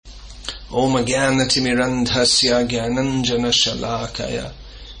Om Jnanatimirandhasya Jnananjana Shalakaya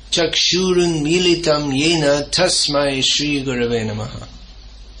Chakshurun Militam Yena Tasmai Shri Gurave Namaha.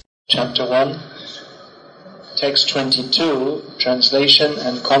 Chapter 1, Text 22, Translation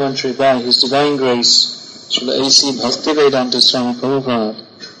and Commentary by His Divine Grace Srila A.C. Bhaktivedanta Swami Prabhupada,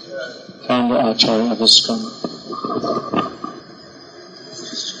 Founder Acharya of ISKCON.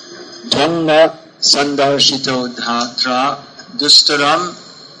 Dhamma Sandarshito Dhatra Dustaram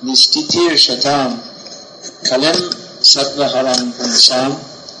Nistitir Shatam Kalim Sattvaharam Punsam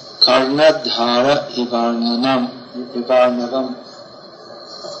Karnadhara Hivarnavam.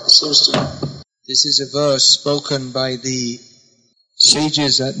 This is a verse spoken by the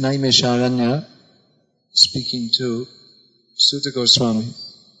sages at Naimisharanya, speaking to Sutta Goswami.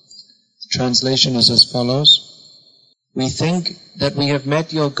 The translation is as follows. We think that we have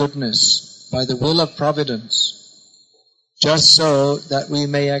met your goodness by the will of providence, just so that we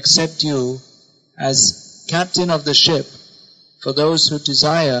may accept you as captain of the ship for those who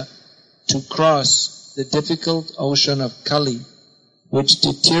desire to cross the difficult ocean of Kali, which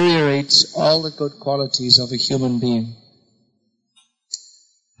deteriorates all the good qualities of a human being.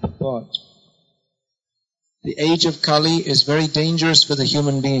 But the age of Kali is very dangerous for the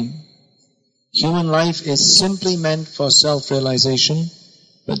human being. Human life is simply meant for self-realization,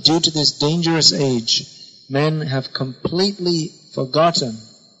 but due to this dangerous age, men have completely forgotten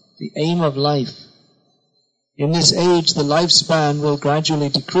the aim of life. In this age, the lifespan will gradually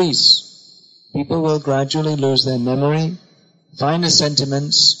decrease. People will gradually lose their memory, finer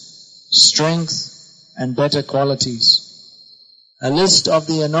sentiments, strength, and better qualities. A list of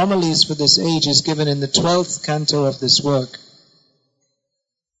the anomalies for this age is given in the 12th canto of this work.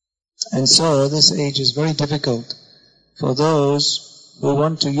 And so this age is very difficult for those who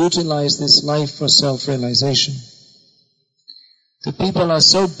want to utilize this life for self-realization. The people are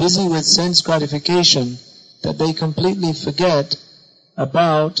so busy with sense gratification that they completely forget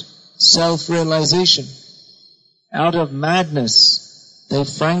about self-realization. Out of madness, they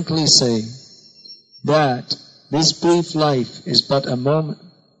frankly say that this brief life is but a moment.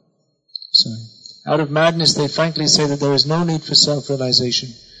 Out of madness, they frankly say that there is no need for self-realization,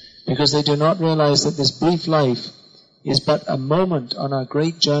 because they do not realize that this brief life is but a moment on our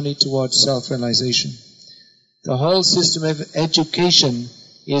great journey towards self-realization. The whole system of education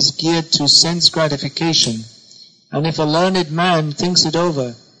is geared to sense gratification, and if a learned man thinks it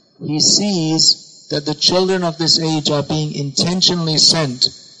over, he sees that the children of this age are being intentionally sent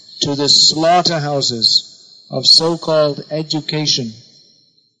to the slaughterhouses of so-called education.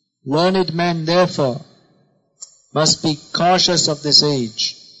 Learned men, therefore, must be cautious of this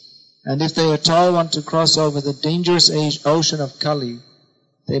age, and if they at all want to cross over the dangerous ocean of Kali,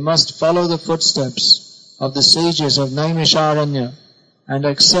 they must follow the footsteps of the sages of Naimisharanya and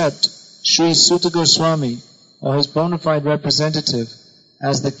accept Sri Sutta Goswami, or his bona fide representative,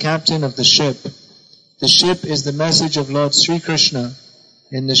 as the captain of the ship. The ship is the message of Lord Sri Krishna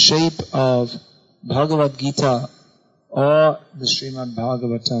in the shape of Bhagavad Gita or the Srimad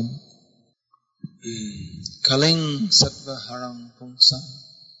Bhagavatam. Kaling Sattva Harang Pungsam.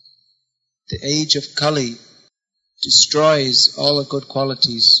 The age of Kali destroys all the good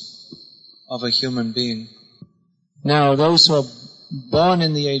qualities of a human being. Now, those who are born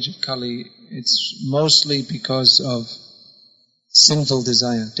in the age of Kali, it's mostly because of sinful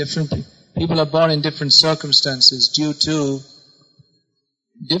desire. Different people are born in different circumstances due to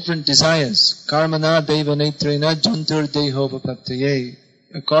different desires. Karmana deva netrena jantur deho vapaptaye.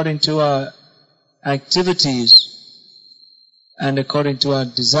 According to our activities and according to our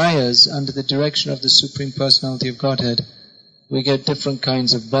desires, under the direction of the Supreme Personality of Godhead, we get different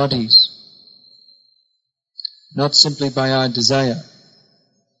kinds of bodies. Not simply by our desire.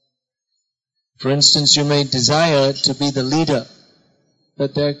 For instance, you may desire to be the leader,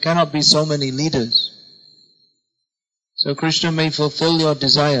 but there cannot be so many leaders. So Krishna may fulfill your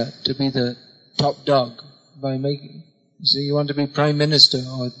desire to be the top dog by making, you want to be Prime Minister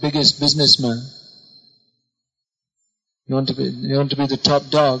or biggest businessman. You want to be the top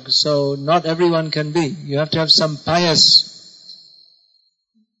dog, so not everyone can be. You have to have some pious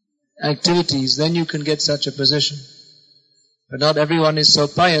activities, then you can get such a position. But not everyone is so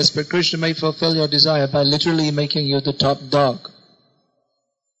pious, but Krishna may fulfill your desire by literally making you the top dog.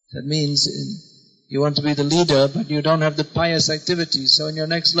 That means you want to be the leader, but you don't have the pious activities. So in your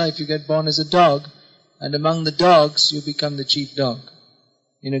next life you get born as a dog, and among the dogs you become the chief dog.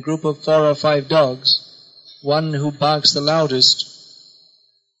 In a group of 4 or 5 dogs, one who barks the loudest,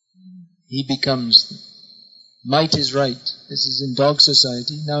 he becomes. Might is right. This is in dog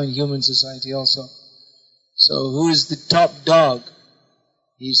society, now in human society also. So who is the top dog?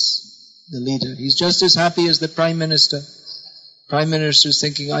 He's the leader. He's just as happy as the Prime Minister. Prime Minister is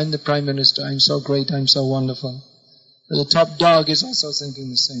thinking, I'm the Prime Minister, I'm so great, I'm so wonderful. But the top dog is also thinking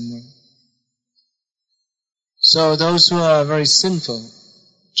the same way. So those who are very sinful,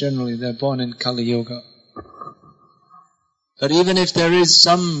 generally they're born in Kali Yuga. But even if there is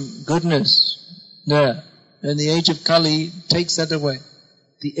some goodness there, then the age of Kali takes that away.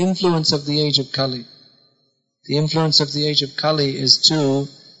 The influence of the age of Kali. The influence of the age of Kali is to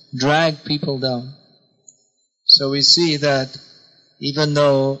drag people down. So we see that even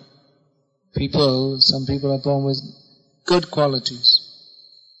though some people are born with good qualities,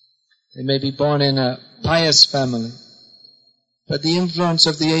 they may be born in a pious family, but the influence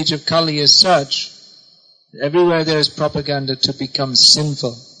of the age of Kali is such, everywhere there is propaganda to become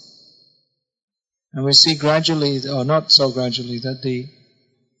sinful. And we see gradually, or not so gradually, that the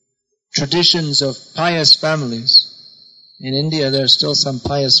traditions of pious families, in India there are still some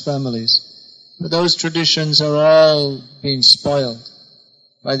pious families, but those traditions are all being spoiled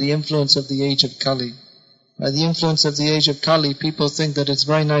by the influence of the age of Kali. By the influence of the age of Kali, people think that it's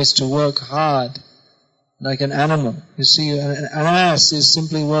very nice to work hard, like an animal. You see, an ass is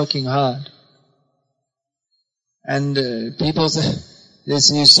simply working hard. And people say,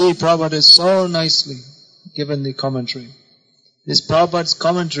 this, you see, Prabhupada is so nicely given the commentary. This Prabhupada's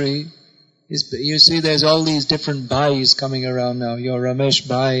commentary is, you see, there's all these different bhais coming around now. Your Ramesh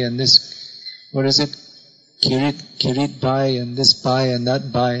Bhai and this, what is it? Kirit Bhai and this Bhai and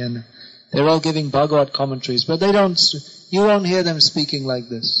that Bhai, and they're all giving Bhagavad commentaries, but you won't hear them speaking like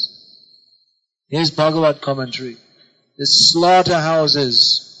this. Here's Bhagavad commentary. The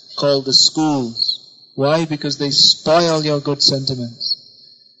slaughterhouses called the schools. Why? Because they spoil your good sentiments.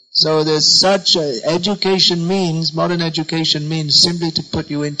 So there's such modern education means simply to put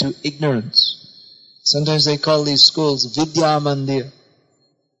you into ignorance. Sometimes they call these schools Vidya Mandir.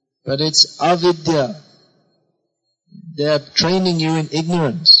 But it's avidya. They are training you in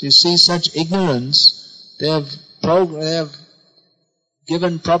ignorance. You see, such ignorance, they have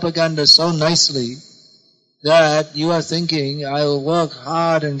given propaganda so nicely that you are thinking, I will work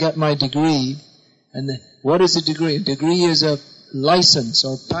hard and get my degree. And what is a degree? A degree is a license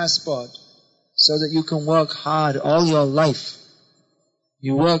or passport so that you can work hard all your life.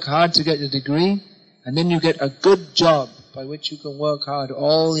 You work hard to get a degree, and then you get a good job by which you can work hard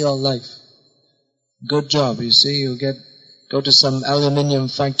all your life. Good job, you see, you go to some aluminium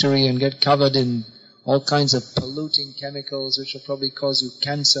factory and get covered in all kinds of polluting chemicals which will probably cause you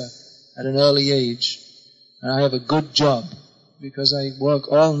cancer at an early age. And I have a good job because I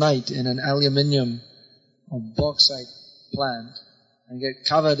work all night in an aluminium or bauxite plant and get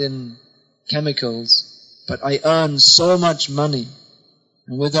covered in chemicals, but I earn so much money.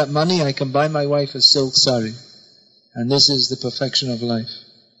 And with that money I can buy my wife a silk sari. And this is the perfection of life.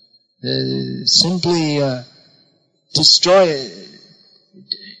 Simply destroy it.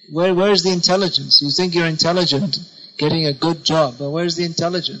 Where's the intelligence? You think you're intelligent, getting a good job, but where's the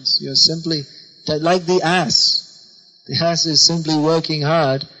intelligence? You're simply like the ass. The ass is simply working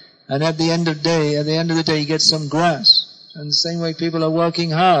hard, and at the end of the day, you get some grass. And the same way people are working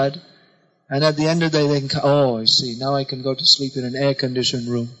hard, and at the end of the day, they can, I see, now I can go to sleep in an air-conditioned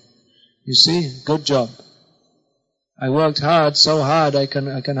room. You see, good job. I worked hard, so hard, I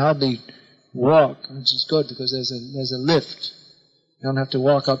can hardly walk, which is good because there's a lift. You don't have to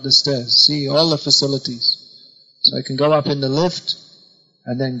walk up the stairs. See, all the facilities. So I can go up in the lift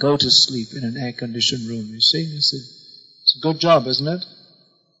and then go to sleep in an air-conditioned room. You see, it's a good job, isn't it?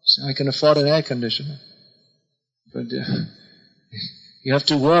 So I can afford an air conditioner. But you have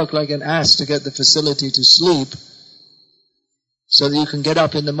to work like an ass to get the facility to sleep so that you can get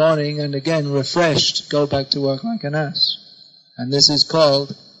up in the morning and again refreshed, go back to work like an ass. And this is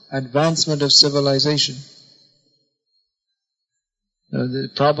called advancement of civilization. The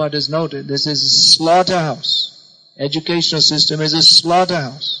Prabhupada has noted, this is a slaughterhouse. Educational system is a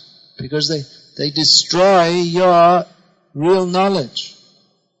slaughterhouse because they destroy your real knowledge.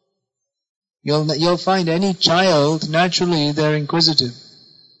 You'll find any child, naturally they're inquisitive.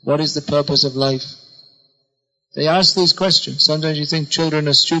 What is the purpose of life? They ask these questions. Sometimes you think children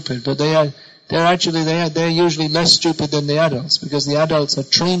are stupid, but they're usually less stupid than the adults because the adults are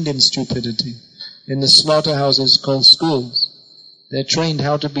trained in stupidity in the slaughterhouses called schools. They're trained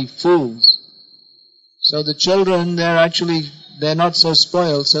how to be fools. So the children, they're not so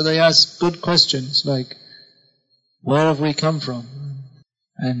spoiled, so they ask good questions like, where have we come from?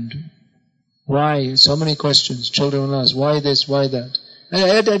 And why? So many questions. Children will ask, why this, why that?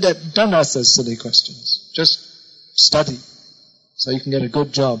 Don't ask those silly questions. Just study so you can get a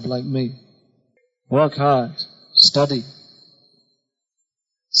good job like me. Work hard. Study.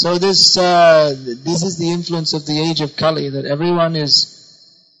 So this is the influence of the age of Kali, that everyone is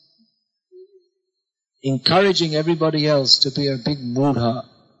encouraging everybody else to be a big mudha.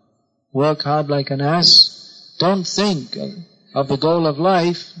 Work hard like an ass. Don't think of the goal of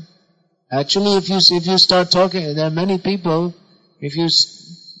life. Actually, if you start talking, there are many people, if you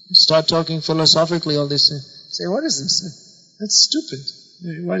start talking philosophically, all this, say, what is this? That's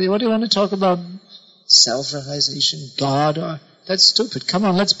stupid. What do you want to talk about? Self-realization, God? That's stupid. Come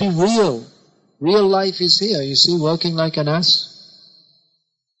on, let's be real. Real life is here. You see, working like an ass.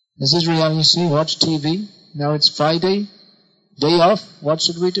 This is reality. You see, watch TV. Now it's Friday, day off. What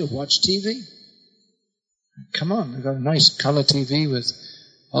should we do? Watch TV. Come on, we've got a nice color TV with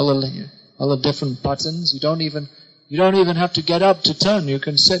all the different buttons. You don't even have to get up to turn. You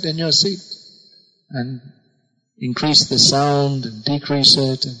can sit in your seat and increase the sound and decrease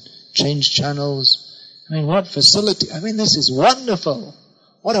it and change channels. I mean, what facility. I mean, this is wonderful.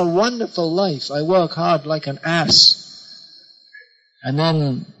 What a wonderful life. I work hard like an ass. And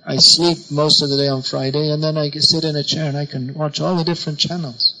then I sleep most of the day on Friday, and then I sit in a chair and I can watch all the different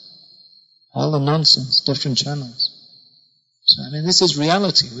channels. All the nonsense, different channels. So, I mean, this is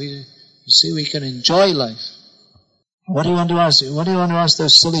reality. You see, we can enjoy life. What do you want to ask? What do you want to ask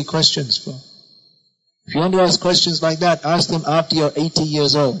those silly questions for? If you want to ask questions like that, ask them after you're 80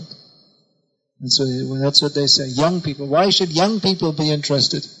 years old. And so that's what they say. Young people. Why should young people be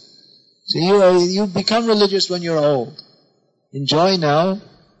interested? So you become religious when you're old. Enjoy now.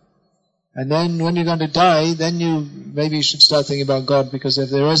 And then when you're going to die, then maybe you should start thinking about God, because if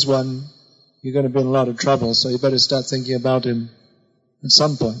there is one, you're going to be in a lot of trouble. So you better start thinking about Him at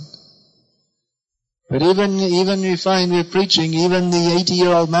some point. But even we find we're preaching, even the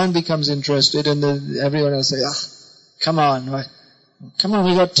 80-year-old man becomes interested, and everyone else say, come on,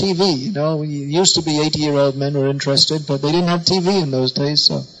 we got TV, you know. We used to be 80-year-old men were interested, but they didn't have TV in those days,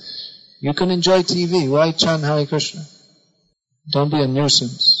 so you can enjoy TV. Why chant Hare Krishna? Don't be a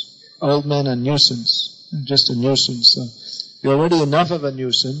nuisance. Old men are nuisance. They're just a nuisance. So you're already enough of a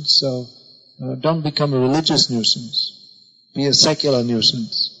nuisance, so don't become a religious nuisance. Be a secular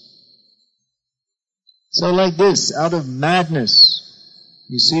nuisance. So like this, out of madness,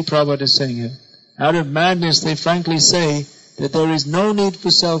 you see Prabhupada is saying here, out of madness they frankly say that there is no need for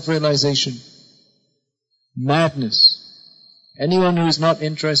self-realization. Madness. Anyone who is not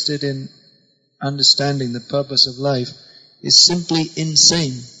interested in understanding the purpose of life is simply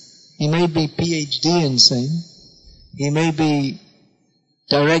insane. He may be PhD insane. He may be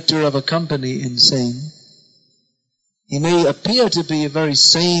director of a company insane. He may appear to be a very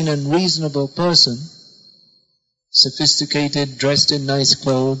sane and reasonable person, sophisticated, dressed in nice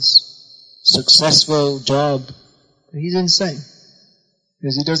clothes, successful job. He's insane,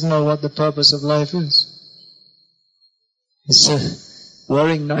 because he doesn't know what the purpose of life is. He's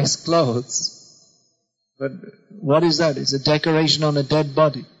wearing nice clothes. But what is that? It's a decoration on a dead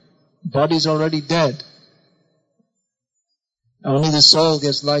body. Body's already dead. Only the soul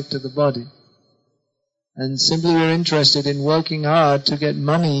gives life to the body. And simply we're interested in working hard to get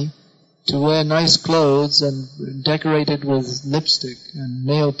money to wear nice clothes and decorate it with lipstick and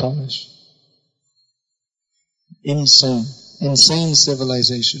nail polish. Insane. Insane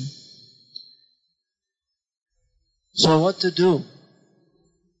civilization. So what to do?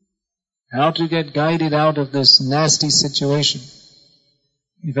 How to get guided out of this nasty situation?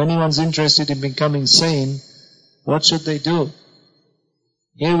 If anyone's interested in becoming sane, what should they do?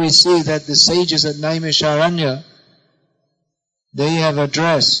 Here we see that the sages at Naimisharanya, they have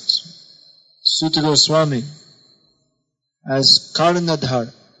addressed Sutta Goswami as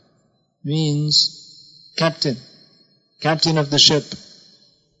Karnadhar, means captain of the ship.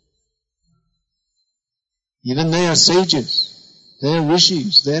 Even they are sages, they are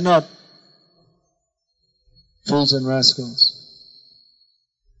rishis, they are not fools and rascals.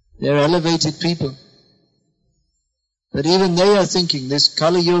 They are elevated people. But even they are thinking this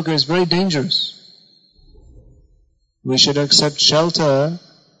Kali Yuga is very dangerous. We should accept shelter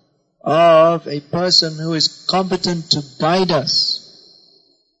of a person who is competent to guide us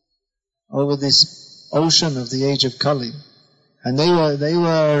over this ocean of the age of Kali. And they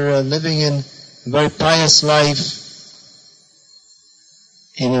were living in a very pious life.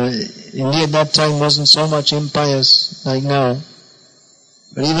 India at that time wasn't so much impious like now.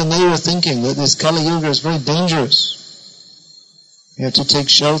 But even they were thinking that this Kali Yuga is very dangerous. We have to take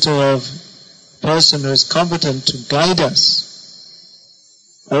shelter of a person who is competent to guide us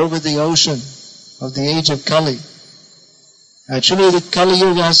over the ocean of the age of Kali. Actually, the Kali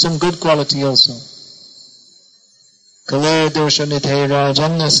Yuga has some good quality also. Kale dosha nithera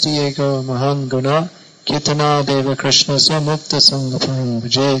jannasti eko mahan guna Kirtana Deva Krishna Samukta Sangaparam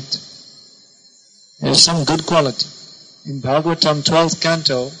Bhajet. There is some good quality. In Bhagavatam 12th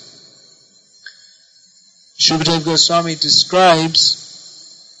canto, Shukadeva Goswami describes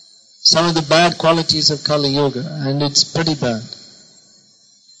some of the bad qualities of Kali Yuga, and it's pretty bad.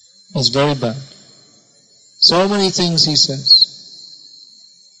 It's very bad. So many things he says.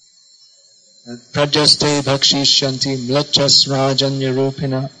 Prajaste bhakshishanti mlachas rajanya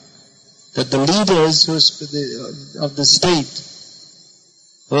rupina. That the leaders of the state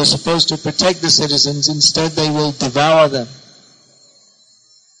who are supposed to protect the citizens, instead they will devour them.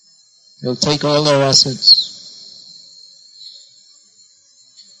 They'll take all their assets.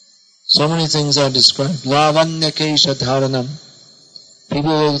 So many things are described. Lavanya kesha dharanam.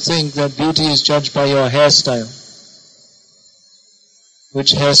 People will think that beauty is judged by your hairstyle.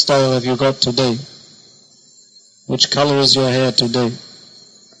 Which hairstyle have you got today? Which color is your hair today?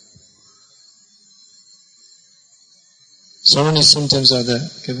 So many symptoms are there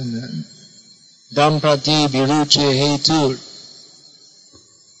given there. Dampati biruche hetur.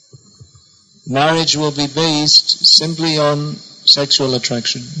 Marriage will be based simply on sexual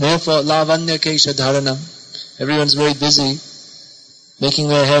attraction. Therefore, lavanya kesha dharanam. Everyone's very busy making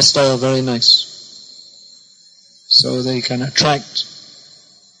their hairstyle very nice, so they can attract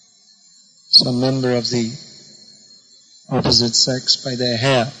some member of the opposite sex by their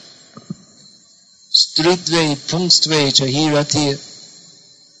hair. Stritve pungstve chahirati.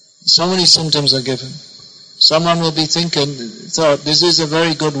 So many symptoms are given. Someone will be thought, this is a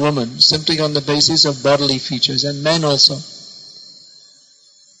very good woman, simply on the basis of bodily features, and men also.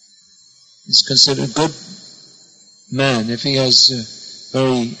 It's considered a good man if he has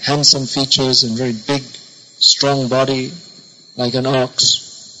very handsome features and very big, strong body, like an ox.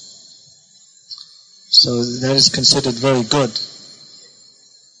 So that is considered very good.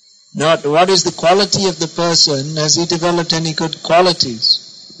 Not what is the quality of the person, has he developed any good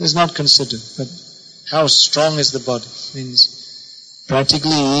qualities? It is not considered, but how strong is the body? Means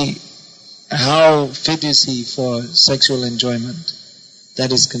practically how fit is he for sexual enjoyment?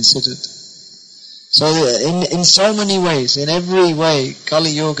 That is considered. So in so many ways, in every way,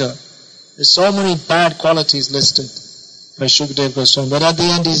 Kali Yuga, there's so many bad qualities listed by Shukadeva Goswami. But at the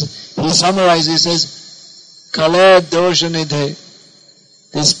end he summarizes, he says, Kala doshanidhe.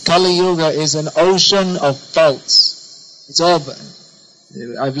 This Kali Yuga is an ocean of faults. It's all bad.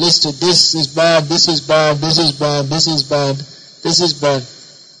 I've listed this is bad, this is bad, this is bad, this is bad, this is bad.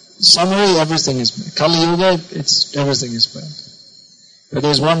 Summary, everything is bad. Kali Yuga, everything is bad. But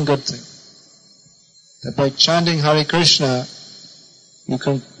there's one good thing. That by chanting Hare Krishna, you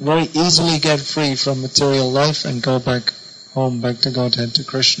can very easily get free from material life and go back home, back to Godhead, to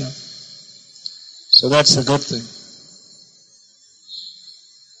Krishna. So that's a good thing.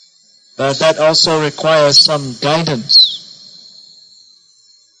 But that also requires some guidance.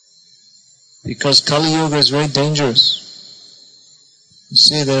 Because Kali Yuga is very dangerous. You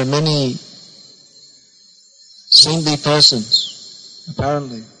see, there are many saintly persons,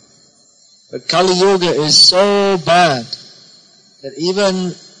 apparently. But Kali Yuga is so bad that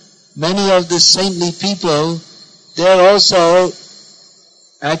even many of the saintly people, they're also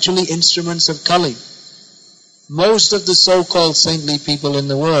actually instruments of Kali. Most of the so-called saintly people in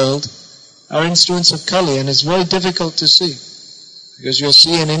the world are instruments of Kali, and it's very difficult to see. Because you'll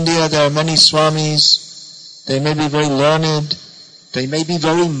see in India there are many swamis, they may be very learned, they may be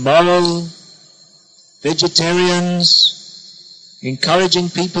very moral, vegetarians, encouraging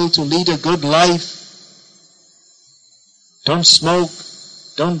people to lead a good life. Don't smoke,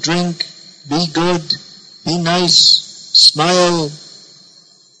 don't drink, be good, be nice, smile.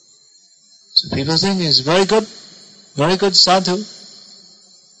 So people think it's very good sadhu.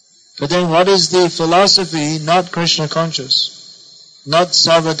 But then what is the philosophy? Not Krishna conscious. Not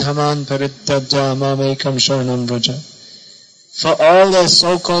sarvadhaman parittajya mamekam sharanam vraja. For all their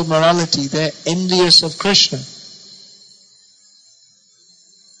so-called morality, they're envious of Krishna.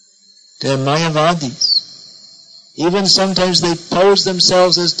 They're mayavadis. Even sometimes they pose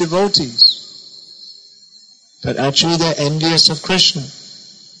themselves as devotees. But actually they're envious of Krishna.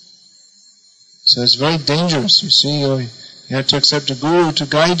 So it's very dangerous. You see, you have to accept a guru to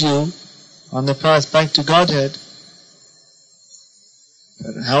guide you on the path back to Godhead.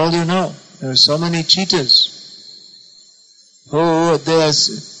 But how will you know? There are so many cheaters who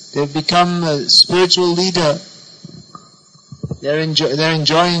they've become a spiritual leader. They're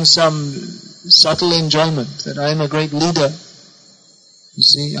enjoying some subtle enjoyment that I am a great leader. You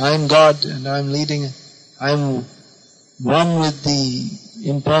see, I am God and I am leading. I am one with the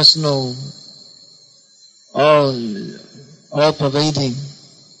impersonal, all-pervading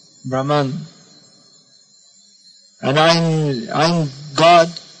Brahman. and I'm God,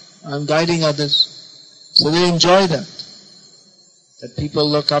 I'm guiding others. So they enjoy that. That people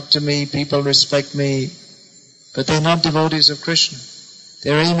look up to me, people respect me, but they're not devotees of Krishna.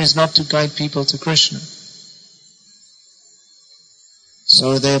 Their aim is not to guide people to Krishna.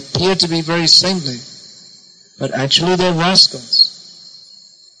 So they appear to be very saintly, but actually they're rascals.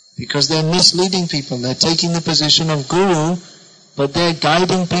 Because they're misleading people. They're taking the position of guru, but they're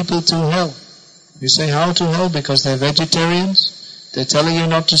guiding people to hell. You say, how to hell? Because they're vegetarians? They're telling you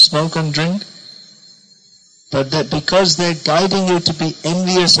not to smoke and drink? But that because they're guiding you to be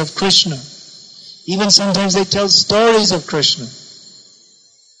envious of Krishna. Even sometimes they tell stories of Krishna,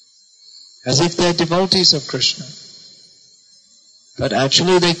 as if they're devotees of Krishna. But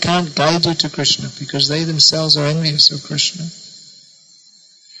actually they can't guide you to Krishna because they themselves are envious of Krishna.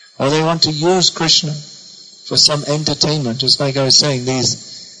 Or they want to use Krishna for some entertainment. Just like I was saying,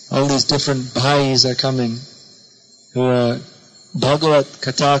 all these different bhais are coming who are Bhagavat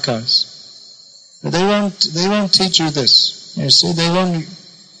Kathakas. But they won't teach you this. You see,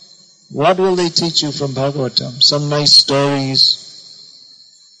 what will they teach you from Bhagavatam? Some nice stories.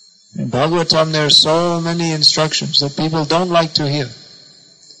 In Bhagavatam there are so many instructions that people don't like to hear.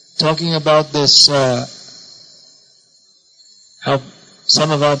 Talking about this, how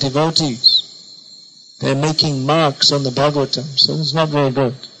some of our devotees, they're making marks on the Bhagavatam. So it's not very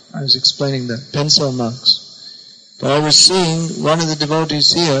good. I was explaining that. Pencil marks. But I was seeing one of the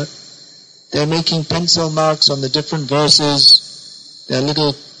devotees here, they're making pencil marks on the different verses. There are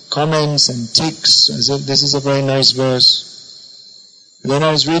little comments and ticks, as if this is a very nice verse. And then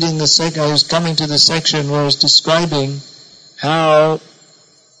I was reading I was coming to the section where I was describing how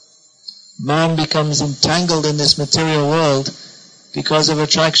man becomes entangled in this material world because of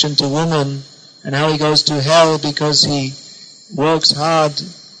attraction to woman, and how he goes to hell because he works hard,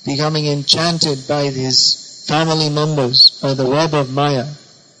 becoming enchanted by his family members, by the web of Maya.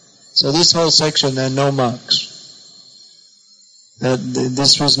 So this whole section, there are no marks.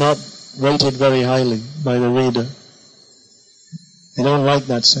 This was not rated very highly by the reader. They don't like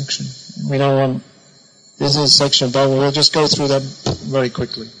that section. This is a section about, we'll just go through that very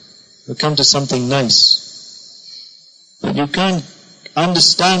quickly. We'll come to something nice. But you can't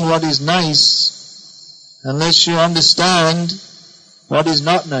understand what is nice unless you understand what is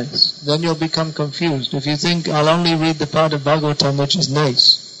not nice. Then you'll become confused. If you think, I'll only read the part of Bhagavatam which is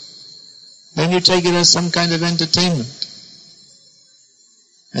nice, then you take it as some kind of entertainment.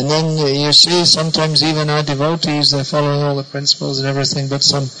 And then you see sometimes even our devotees, they're following all the principles and everything, but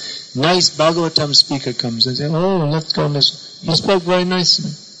some nice Bhagavatam speaker comes and says, oh, let's go and listen. He spoke very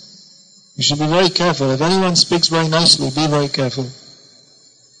nicely. You should be very careful. If anyone speaks very nicely, be very careful.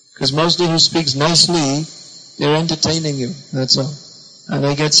 Because mostly who speaks nicely, they're entertaining you, that's all. And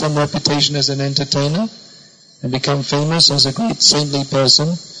they get some reputation as an entertainer and become famous as a great saintly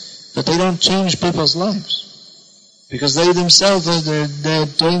person, but they don't change people's lives. Because they themselves, they're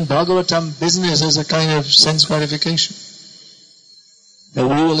doing Bhagavatam business as a kind of sense gratification. That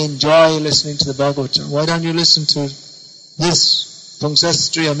we will enjoy listening to the Bhagavatam. Why don't you listen to this?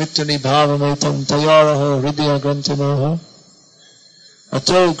 Pungsastriya mittani bhavametam tayaraho hridya grantanoho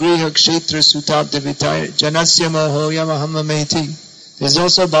ato griha kshetra sutabdivitaya janasya moho yamahamameti. There's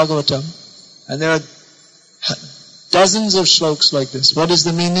also Bhagavatam. And there are dozens of shlokas like this. What is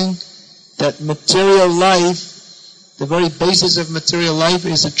the meaning? That material life, the very basis of material life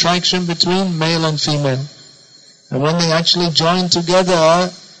is attraction between male and female. And when they actually join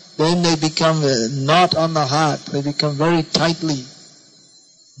together, then they become a knot on the heart. They become very tightly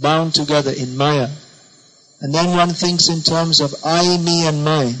bound together in Maya. And then one thinks in terms of I, me and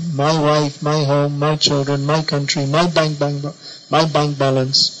mine. My wife, my home, my children, my country, my bank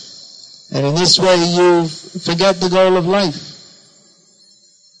balance. And in this way you forget the goal of life.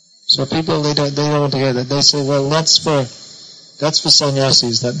 So people, they don't want to hear that. They say, well, that's for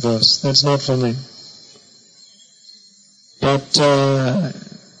sannyasis, that verse. That's not for me. But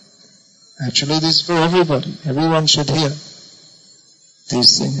actually this is for everybody. Everyone should hear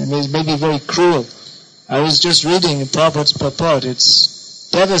these things. And it may be very cruel. I was just reading Prabhupada's purport. It's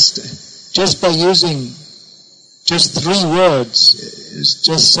devastating. Just by using just 3 words, it's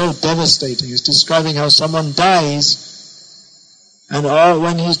just so devastating. It's describing how someone dies, and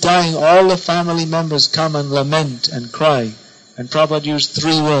when he's dying, all the family members come and lament and cry. And Prabhupada used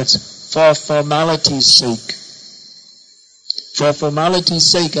 3 words, for formality's sake. For formality's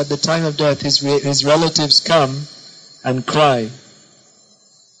sake, at the time of death, his relatives come and cry.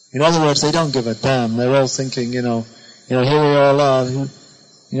 In other words, they don't give a damn. They're all thinking, here we all are,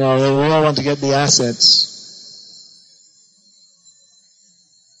 we all want to get the assets.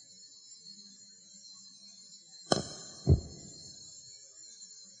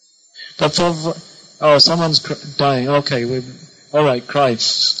 But someone's dying. Okay, all right, cry.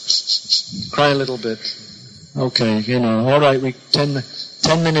 Cry a little bit. Okay, all right, 10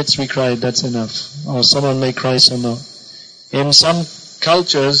 minutes we cried, that's enough. Or someone may cry some more. In some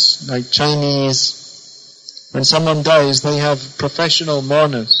cultures, like Chinese, when someone dies, they have professional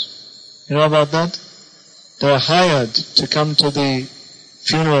mourners. You know about that? They're hired to come to the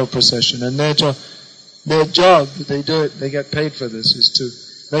funeral procession, and their job, they do it, they get paid for this, is to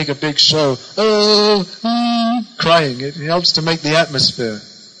make a big show, crying. It helps to make the atmosphere,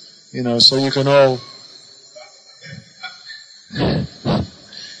 so you can all...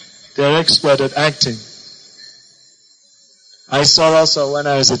 They're expert at acting. I saw also when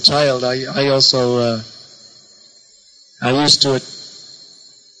I was a child, I used to,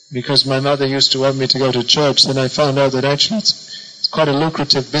 because my mother used to want me to go to church, then I found out that actually it's quite a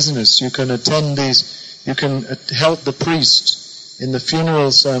lucrative business. You can attend these, you can help the priest in the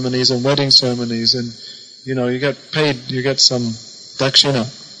funeral ceremonies and wedding ceremonies, and you get paid, you get some dakshina.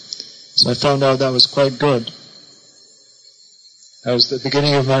 So I found out that was quite good. That was the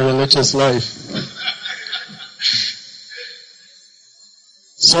beginning of my religious life.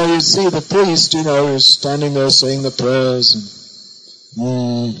 So you see the priest, is standing there saying the prayers,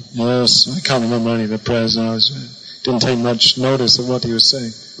 and yes, I can't remember any of the prayers now. Didn't take much notice of what he was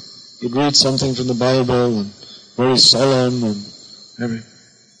saying. He'd read something from the Bible, and very solemn,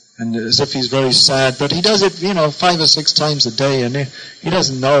 and as if he's very sad, but he does it, 5 or 6 times a day, and he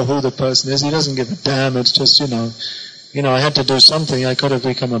doesn't know who the person is, he doesn't give a damn, it's just, I had to do something. I could have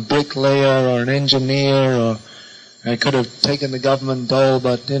become a bricklayer or an engineer, or I could have taken the government dole,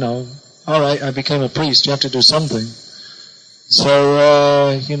 but, alright, I became a priest, you have to do something.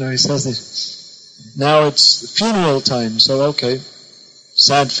 So, he says this. Now it's funeral time, so okay,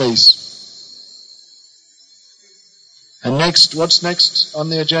 sad face. And next, what's next on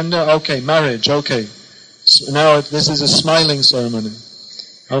the agenda? Okay, marriage, okay. So now this is a smiling ceremony.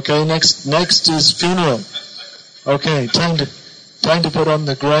 Okay, next is funeral. Okay, time to put on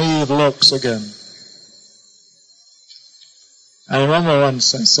the grave looks again. I remember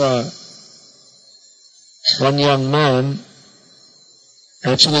once I saw one young man,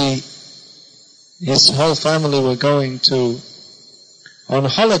 actually his whole family were going on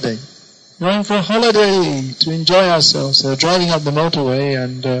holiday. Going for a holiday to enjoy ourselves. They were driving up the motorway,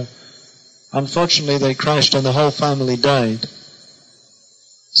 and unfortunately they crashed and the whole family died.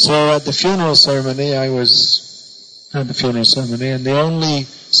 So at the funeral ceremony, I was at the funeral ceremony, and the only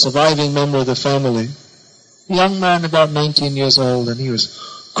surviving member of the family, a young man about 19 years old, and he was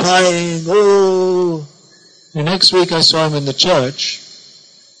crying, oh! The next week I saw him in the church,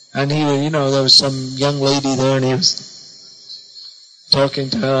 and he, there was some young lady there, and he was talking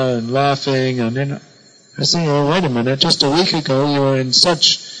to her and laughing, and I said, oh, wait a minute, just a week ago you were in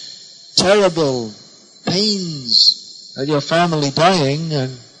such terrible pains at your family dying,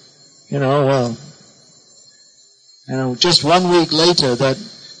 and, just 1 week later that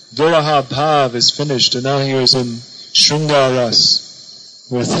Viraha Bhav is finished, and now he was in Shringaras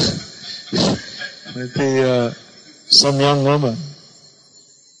with some young woman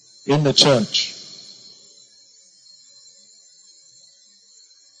in the church.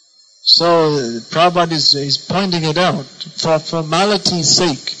 So Prabhupada is pointing it out for formality's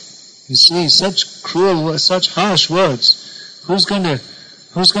sake. You see, such cruel, such harsh words. Who's going to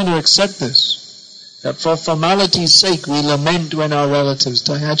accept this? That for formality's sake we lament when our relatives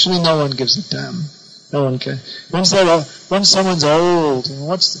die. Actually, no one gives a damn. No one cares. Once someone's old,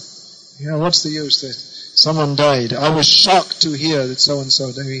 what's the use that someone died? I was shocked to hear that so and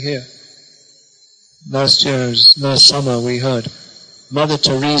so died here. Last summer we heard Mother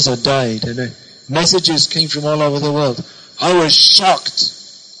Teresa died, and messages came from all over the world. I was shocked.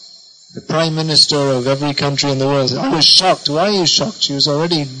 The Prime Minister of every country in the world. I was shocked. Why are you shocked? She was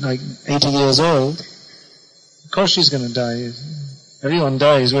already 80 years old. Of course she's going to die. Everyone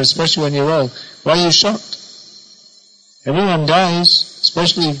dies, especially when you're old. Why are you shocked? Everyone dies,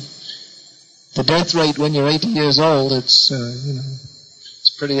 especially the death rate when you're 80 years old. It's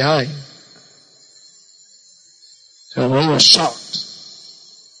pretty high. So we were shocked.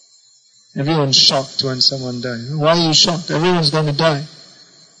 Everyone's shocked when someone dies. Why are you shocked? Everyone's going to die.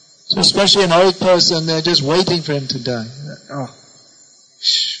 So especially an old person, they're just waiting for him to die.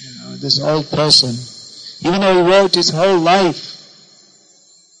 This old person, even though he worked his whole life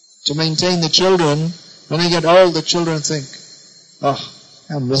to maintain the children, when they get old, the children think,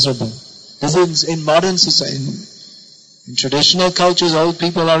 how miserable. This is in modern society. In traditional cultures, old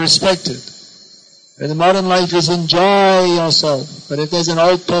people are respected. In the modern life is enjoy yourself. But if there's an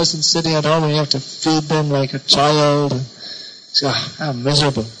old person sitting at home and you have to feed them like a child, how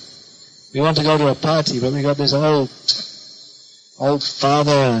miserable. We want to go to a party, but we got this old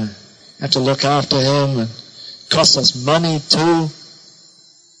father, have to look after him, and costs us money too.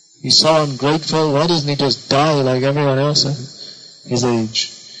 He's so ungrateful. Why doesn't he just die like everyone else at his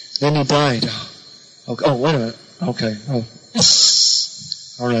age? Then he died. Oh, wait a minute. Okay. Oh.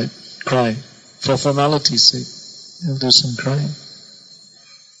 Alright. Cry. For formality's sake. He'll do some crying.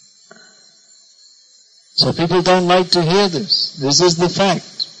 So people don't like to hear this. This is the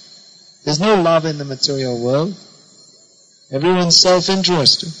fact. There's no love in the material world. Everyone's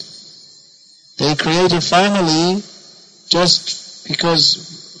self-interested. They create a family just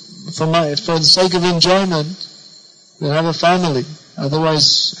because for the sake of enjoyment, they'll have a family.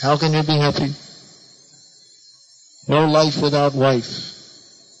 Otherwise, how can you be happy? No life without wife.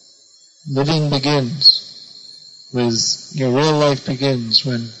 Living begins with, your real life begins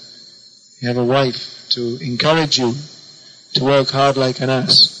when you have a wife to encourage you to work hard like an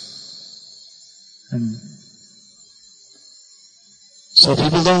ass. And so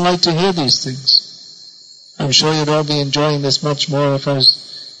people don't like to hear these things. I'm sure you'd all be enjoying this much more if I was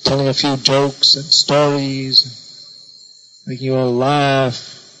telling a few jokes and stories, and making you all laugh.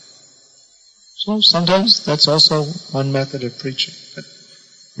 So sometimes that's also one method of preaching. But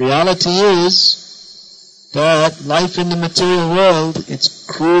reality is that life in the material world, it's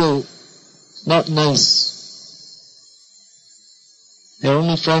cruel, not nice. Their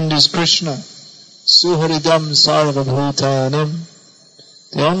only friend is Krishna. Suharidam sarvabhutanam.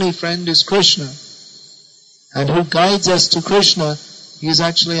 The only friend is Krishna. And who guides us to Krishna, he is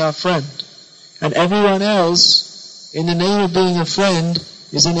actually our friend. And everyone else, in the name of being a friend,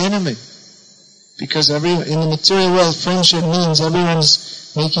 is an enemy. Because in the material world, friendship means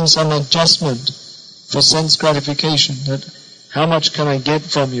everyone's making some adjustment for sense gratification. That how much can I get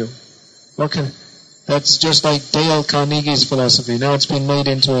from you? That's just like Dale Carnegie's philosophy. Now it's been made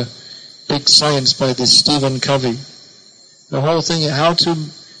into a big science by this Stephen Covey. The whole thing, how to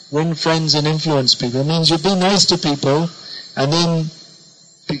win friends and influence people. It means you be nice to people, and then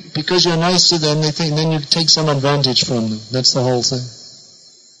because you're nice to them, they think, then you take some advantage from them. That's the whole thing.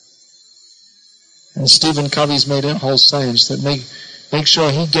 And Stephen Covey's made a whole science that make sure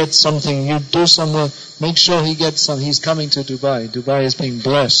he gets something. You do some work, make sure he gets some. He's coming to Dubai. Dubai is being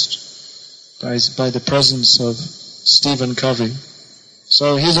blessed by the presence of Stephen Covey.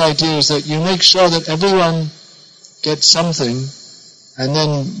 So his idea is that you make sure that everyone gets something, and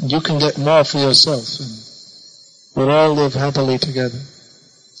then you can get more for yourself, and we'll all live happily together.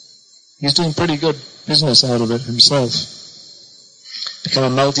 He's doing pretty good business out of it himself. Become a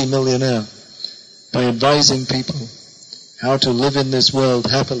multi-millionaire by advising people how to live in this world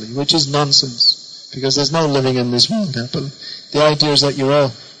happily, which is nonsense, because there's no living in this world happily. The idea is that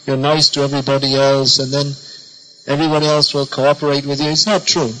you're nice to everybody else, and then everybody else will cooperate with you. It's not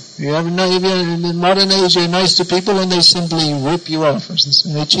true. In the modern age, you're nice to people and they simply rip you off,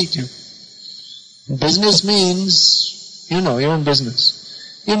 and they cheat you. Business means, your own business.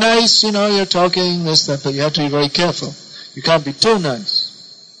 You're nice, you're talking, this, that, but you have to be very careful. You can't be too nice.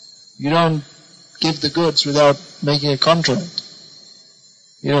 You don't give the goods without making a contract.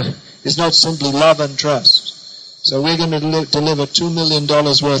 It's not simply love and trust. So we're going to deliver $2 million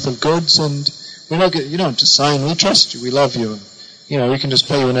worth of goods, and you don't have to sign. We trust you. We love you. We can just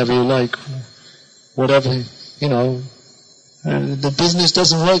pay whenever you like. Whatever, the business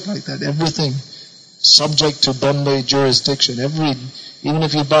doesn't work like that. Everything subject to Bombay jurisdiction. Even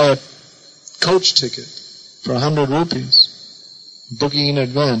if you buy a coach ticket for 100 rupees, booking in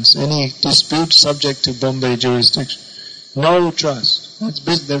advance, any dispute subject to Bombay jurisdiction. No trust.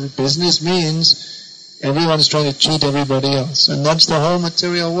 Business means everyone's trying to cheat everybody else. And that's the whole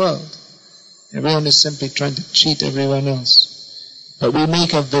material world. Everyone is simply trying to cheat everyone else. But we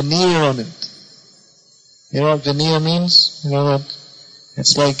make a veneer on it. You know what veneer means? You know what?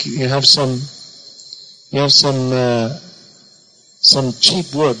 It's like you have some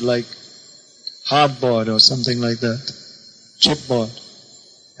cheap wood, like hardboard or something like that. Chipboard.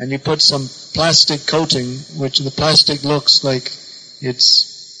 And you put some plastic coating, which the plastic looks like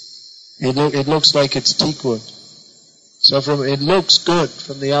it looks like it's teak wood. So it looks good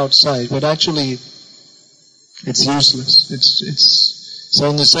from the outside, but actually it's useless. So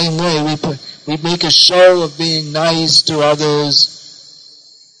in the same way we make a show of being nice to others,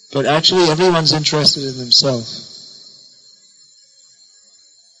 but actually everyone's interested in themselves.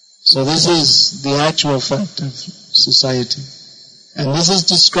 So this is the actual fact of society. And this is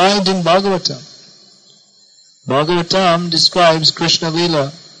described in Bhagavatam. Bhagavatam describes Krishna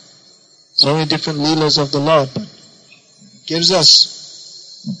Leela. So many different Leelas of the Lord, but gives us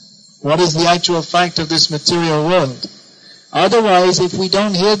what is the actual fact of this material world. Otherwise, if we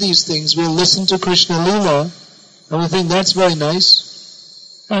don't hear these things, we'll listen to Krishna Leela and we think that's very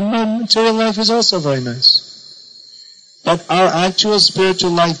nice. And material life is also very nice. But our actual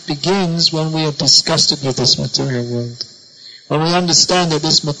spiritual life begins when we are disgusted with this material world. When we understand that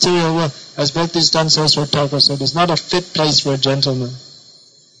this material world, as Bhaktisiddhanta Saraswati Thakur said, is not a fit place for a gentleman.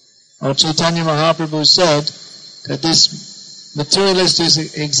 Or Chaitanya Mahaprabhu said that this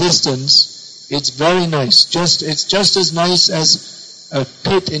materialistic existence, it's very nice. It's just as nice as a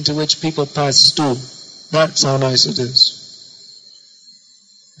pit into which people pass stool. That's how nice it is.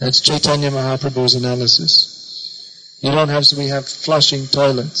 That's Chaitanya Mahaprabhu's analysis. We have flushing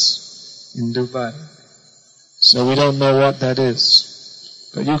toilets in Dubai. So we don't know what that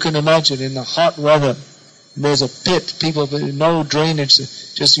is. But you can imagine in the hot weather, there's a pit, people, no drainage,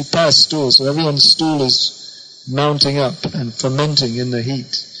 just you pass stools, so everyone's stool is mounting up and fermenting in the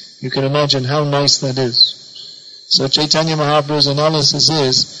heat. You can imagine how nice that is. So Chaitanya Mahaprabhu's analysis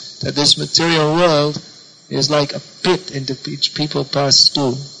is that this material world is like a pit into which people pass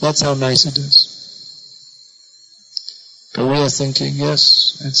stool. That's how nice it is. But we are thinking,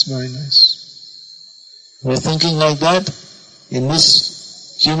 yes, it's very nice. We're thinking like that in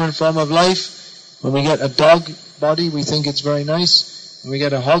this human form of life. When we get a dog body, we think it's very nice. When we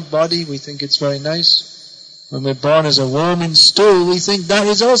get a hog body, we think it's very nice. When we're born as a worm in stool, we think that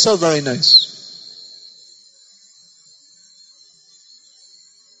is also very nice.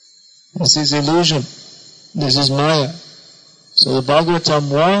 This is illusion. This is Maya. So the Bhagavatam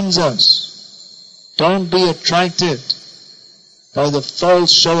warns us, don't be attracted by the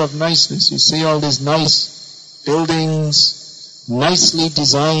false show of niceness. You see all these nice buildings, nicely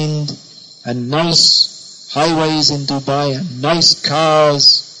designed, and nice highways in Dubai, and nice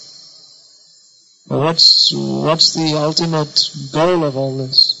cars. But what's the ultimate goal of all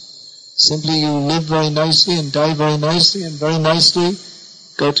this? Simply you live very nicely and die very nicely and very nicely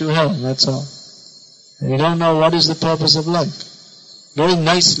go to hell, that's all. And you don't know what is the purpose of life. Very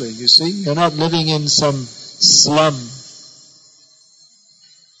nicely, you see, you're not living in some slum.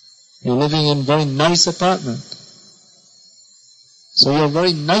 You're living in a very nice apartment. So you're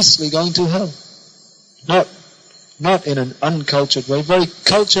very nicely going to hell. Not in an uncultured way, very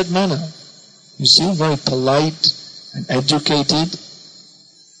cultured manner. You see, very polite and educated.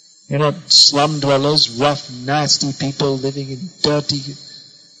 You're not slum dwellers, rough, nasty people living in dirty,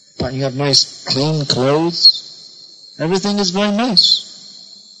 but you have nice, clean clothes. Everything is very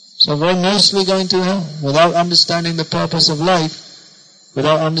nice. So very nicely going to hell. Without understanding the purpose of life,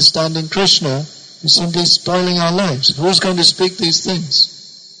 without understanding Krishna, we're simply spoiling our lives. Who's going to speak these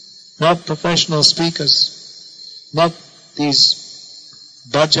things? Not professional speakers. Not these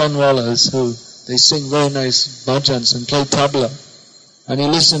bhajanwalas who they sing very nice bhajans and play tabla. And you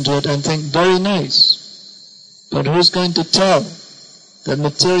listen to it and think, very nice. But who's going to tell that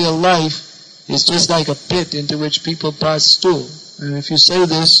material life is just like a pit into which people pass stool? And if you say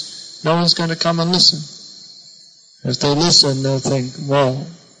this, no one's going to come and listen. If they listen, they'll think, well,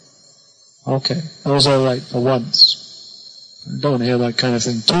 okay, that was alright for once. Don't hear that kind of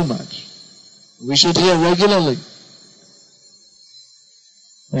thing too much. We should hear regularly.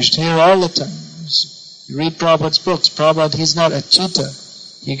 We should hear all the time. You read Prabhupada's books. Prabhupada, he's not a cheater.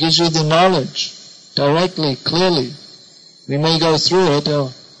 He gives you the knowledge directly, clearly. We may go through it,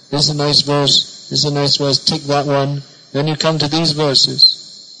 oh, this is a nice verse, this is a nice verse, tick that one. Then you come to these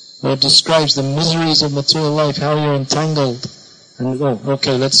verses, where it describes the miseries of material life, how you're entangled. And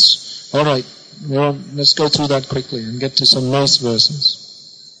okay, let's go through that quickly and get to some nice verses.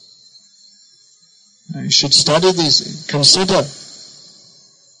 You should study these, consider.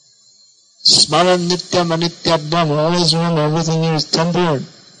 Smaran nityam anityabham, always remember everything here is temporary.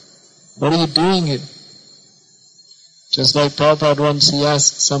 What are you doing here? Just like Prabhupada once, he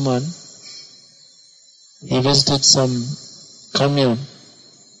asked someone, he visited some commune.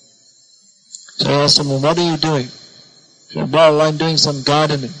 So he asked him, what are you doing? He said, well, I'm doing some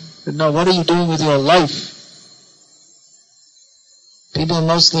gardening. He said, no, what are you doing with your life? People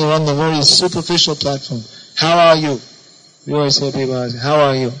mostly are on the very superficial platform. How are you? We always hear people ask, how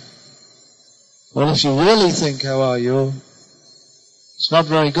are you? Well, if you really think, how are you? It's not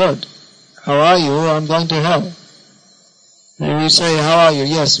very good. How are you? I'm going to hell. And you say, how are you?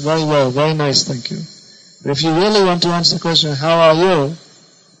 Yes, very well, very nice, thank you. But if you really want to answer the question, how are you?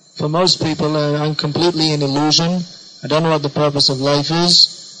 For most people, I'm completely in illusion. I don't know what the purpose of life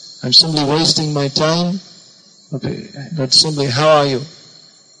is. I'm simply wasting my time. But simply, how are you?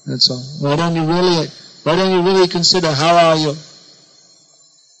 That's all. Why don't you really consider, how are you?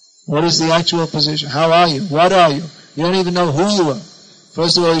 What is the actual position? How are you? What are you? You don't even know who you are.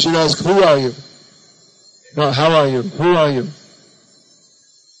 First of all, you should ask, who are you? No, how are you? Who are you?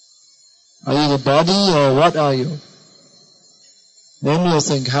 Are you the body or what are you? Then you'll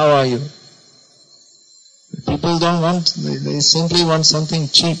think, how are you? People don't want, they simply want something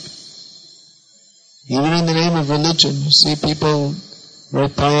cheap. Even in the name of religion, you see people very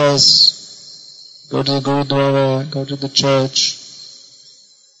pious, go to the Gurudwara, go to the church.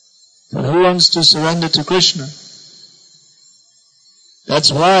 But who wants to surrender to Krishna?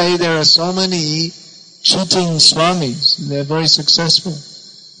 That's why there are so many cheating swamis. They're very successful.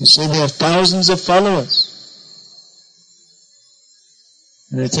 You see, they have thousands of followers.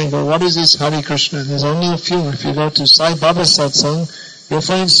 And they think, well, what is this Hare Krishna? There's only a few. If you go to Sai Baba satsang, you'll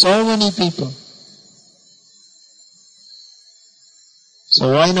find so many people.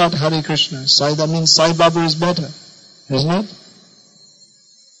 So why not Hare Krishna? That means Sai Baba is better, isn't it?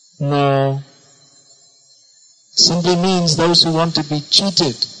 No. It simply means those who want to be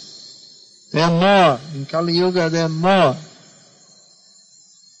cheated. There are more. In Kali Yuga, there are more.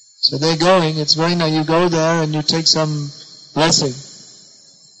 So they're going, it's very nice. You go there and you take some blessing.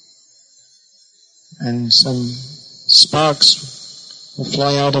 And some sparks will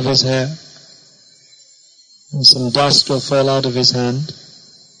fly out of his hair. And some dust will fall out of his hand.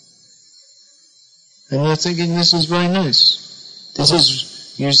 And you're thinking, this is very nice. This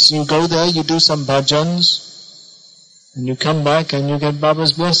is, you go there, you do some bhajans, and you come back and you get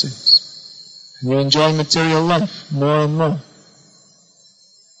Baba's blessings. And you enjoy material life more and more.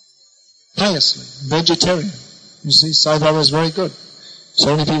 Piously, vegetarian. You see, Sai Baba is very good.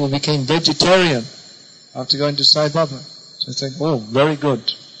 So many people became vegetarian after going to Sai Baba. So I think, oh, very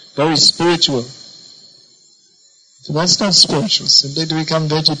good. Very spiritual. So that's not spiritual. Simply to become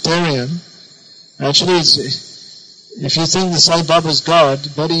vegetarian. Actually, if you think the Sai Baba is God,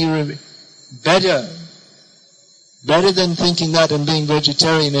 better than thinking that and being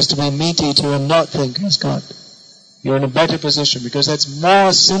vegetarian is to be meat eater and not think he's God. You're in a better position because that's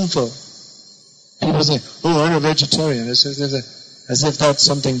more sinful. People say, oh, I'm a vegetarian, as if that's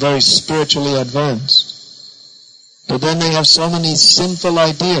something very spiritually advanced. But then they have so many sinful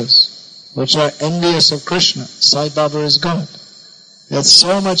ideas, which are envious of Krishna. Sai Baba is God. They're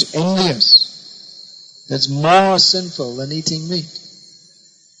so much envious. That's more sinful than eating meat.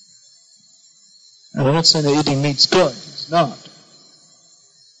 And I'm not saying that eating meat's good. It's not.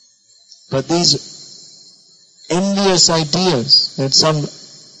 But these envious ideas that some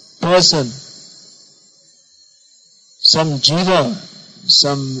person, some jiva,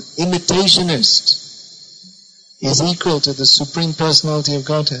 some imitationist is equal to the Supreme Personality of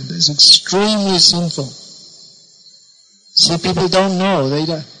Godhead is extremely sinful. See, people don't know.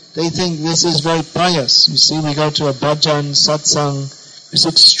 They think this is very pious. You see, we go to a bhajan, satsang. It's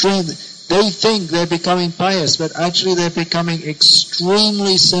extreme. They think they're becoming pious, but actually they're becoming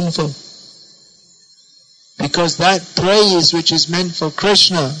extremely sinful. Because that praise which is meant for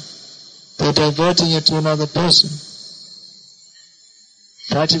Krishna, they're diverting it to another person.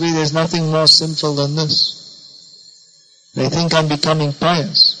 Practically there's nothing more sinful than this. They think I'm becoming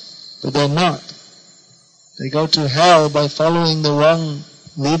pious, but they're not. They go to hell by following the wrong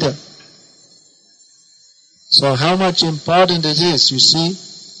leader. So how much important it is, you see,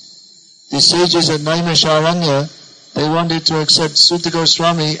 the sages at Naimisharanya, they wanted to accept Sutta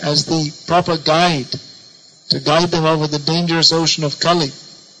Goswami as the proper guide, to guide them over the dangerous ocean of Kali.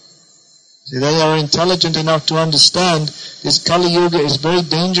 See, they are intelligent enough to understand this Kali Yuga is very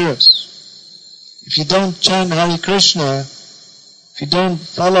dangerous. If you don't chant Hare Krishna, if you don't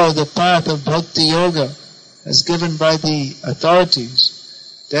follow the path of Bhakti Yoga as given by the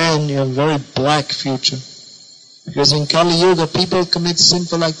authorities, then you have a very black future. Because in Kali Yuga, people commit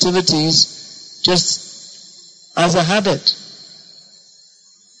sinful activities just as a habit.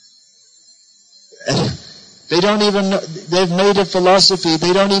 They don't even know, they've made a philosophy,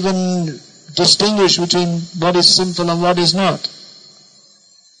 they don't even distinguish between what is sinful and what is not.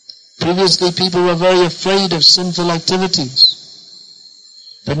 Previously people were very afraid of sinful activities.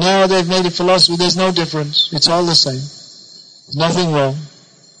 But now they've made a philosophy, there's no difference, it's all the same. There's nothing wrong.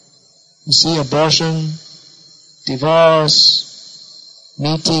 You see, abortion, divorce,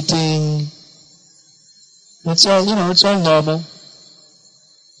 meat eating, it's all, it's all normal.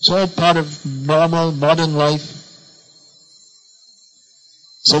 It's all part of normal modern life.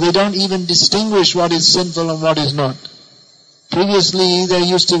 So they don't even distinguish what is sinful and what is not. Previously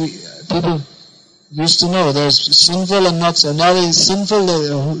people used to know there's sinful and not sinful. Now there's sinful,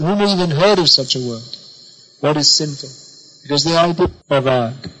 who even heard of such a word? What is sinful? Because the idea of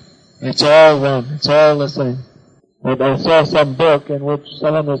art, it's all one, it's all the same. But I saw some book in which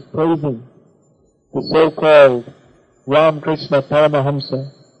someone was praising the so-called Ram Krishna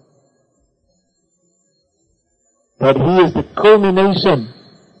Paramahamsa. that he is the culmination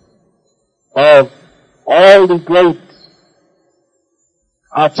of all the great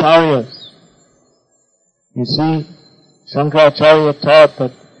acharyas. You see, Shankaracharya taught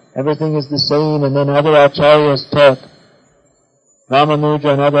that everything is the same, and then other acharyas taught,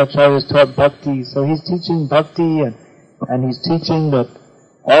 Ramanuja and other acharyas taught bhakti. So he's teaching bhakti, and he's teaching that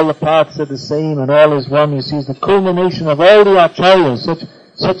all the paths are the same and all is one. You see, it's the culmination of all the acharyas.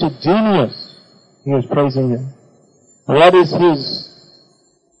 Such a genius. He was praising him. What is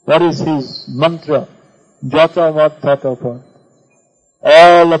his mantra? Jata vat tatapa.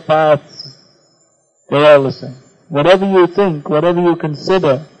 All the paths, they're all the same. Whatever you think, whatever you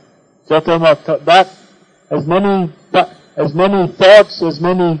consider, jata vat, that, as many thoughts, as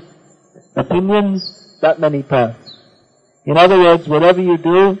many opinions, that many paths. In other words, whatever you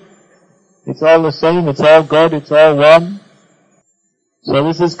do, it's all the same, it's all God, it's all one. So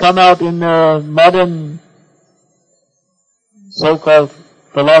this has come out in modern so-called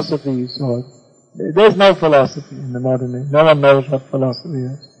philosophies. There's no philosophy in the modern age. No one knows what philosophy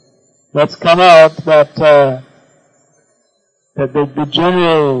is. That's come out that the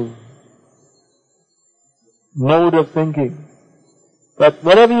general mode of thinking. But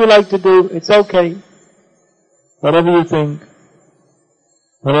whatever you like to do, it's okay. Whatever you think,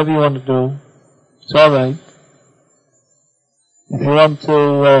 whatever you want to do, it's alright. If you want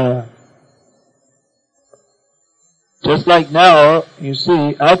to, just like now, you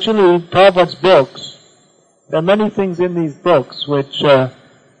see, actually, Prabhupada's books, there are many things in these books which, they're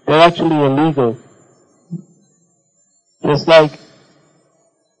actually illegal. Just like,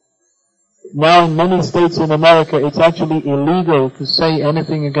 now in many states in America, it's actually illegal to say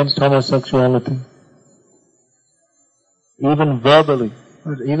anything against homosexuality. Even verbally.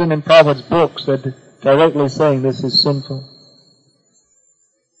 Even in Prabhupada's books, they're directly saying this is sinful.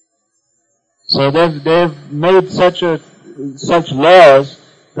 So they've made such laws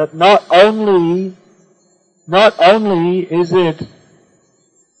that not only is it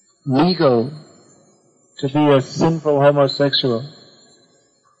legal to be a sinful homosexual,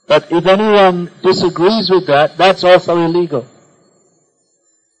 but if anyone disagrees with that, that's also illegal.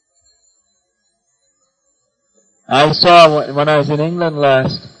 I saw when I was in England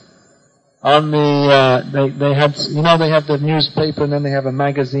last, on the, they have the newspaper and then they have a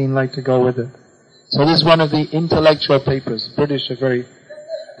magazine like to go with it. So this is one of the intellectual papers. British are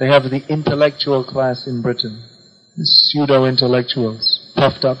they have the intellectual class in Britain. Pseudo-intellectuals,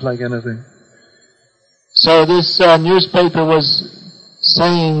 puffed up like anything. So this newspaper was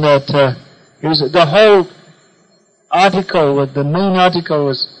saying that, the whole article, the main article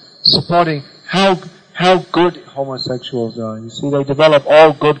was supporting how good homosexuals are. You see, they develop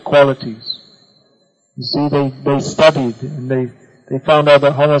all good qualities. You see, they studied and they found out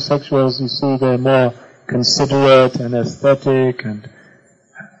that homosexuals, you see, they're more considerate and aesthetic and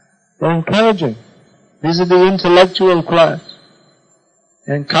they're encouraging. These are the intellectual class.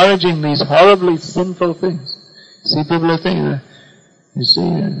 They're encouraging these horribly sinful things. See, people are thinking, you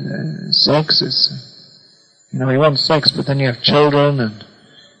see, sex is, you want sex, but then you have children and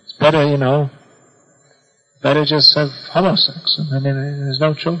it's better, better just have homosex and then there's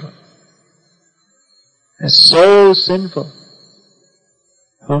no children. It's so sinful.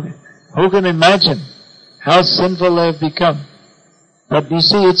 Who can imagine how sinful they've become? But you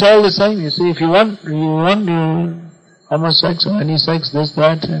see, it's all the same. You see, if you want homosexual, any sex, this,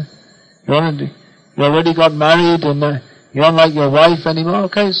 that, you already got married and you don't like your wife anymore,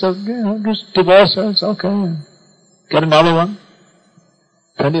 okay, so just divorce her, it's okay. Get another one.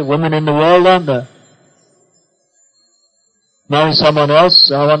 Plenty of women in the world, aren't there? Marry someone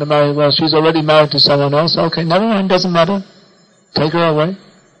else, I want to marry, well, she's already married to someone else, okay, never mind, doesn't matter. Take her away.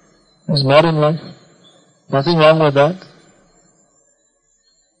 It's modern life. Nothing wrong with that.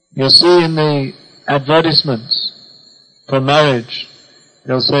 You'll see in the advertisements for marriage,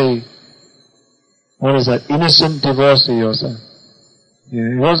 they'll say, what is that, innocent divorcee or something.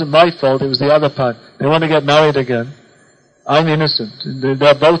 It wasn't my fault, it was the other part. They want to get married again. I'm innocent.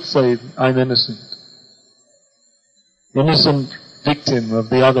 They'll both say, I'm innocent. Innocent victim of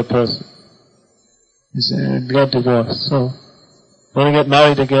the other person. Got divorced. So, want to get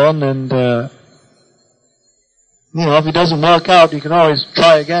married again and, if it doesn't work out, you can always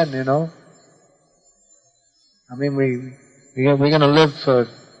try again, I mean, we're going to live for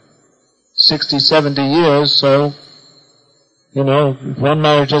 60, 70 years, so, if one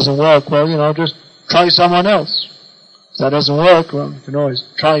marriage doesn't work, well, just try someone else. If that doesn't work, well, you can always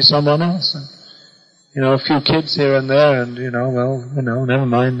try someone else. And, a few kids here and there, and, never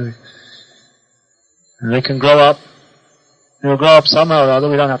mind. They can grow up. They'll grow up somehow or other,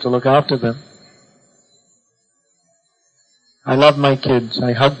 we don't have to look after them. I love my kids.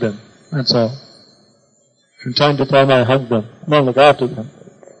 I hug them. That's all. From time to time I hug them. I look after them.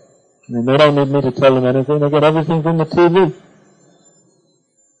 And they don't need me to tell them anything. They get everything from the TV.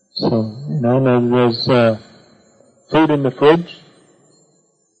 So, there's food in the fridge.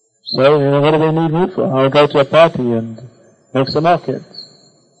 So, what do they need me for? I'll go to a party and make some orchids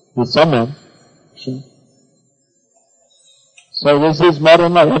with someone. So this is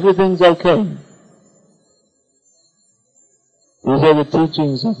modern life. Everything's okay. These are the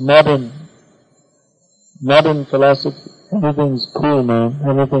teachings of modern philosophy. Everything's cool, man.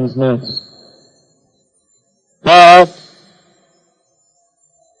 Everything's nice. But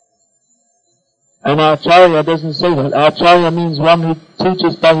an Acharya doesn't say that. Acharya means one who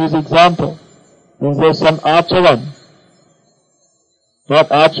teaches by his example. Means there's some acharan. Not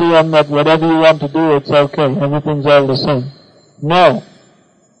acharan that whatever you want to do, it's okay. Everything's all the same. No.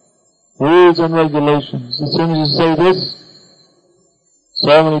 Rules and regulations. As soon as you say this,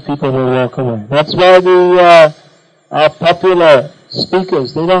 so many people will walk away. That's why our popular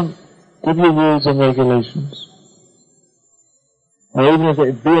speakers, they don't give you rules and regulations. Or even if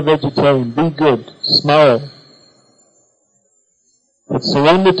be a vegetarian, be good, smile. But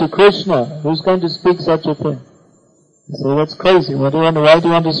surrender to Krishna. Who's going to speak such a thing? You say, that's crazy. Why do you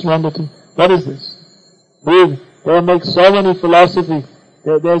want to surrender to? What is this? They'll make so many philosophy.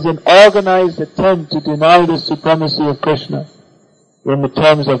 There's an organized attempt to deny the supremacy of Krishna in the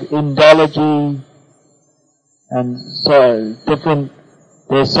terms of Indology and so different.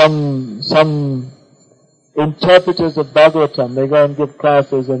 There's some interpreters of Bhagavatam. They go and give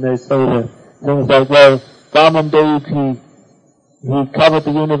classes and they say that things like, well, Vamandev, he covered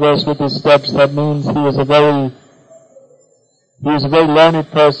the universe with his steps. That means he was a very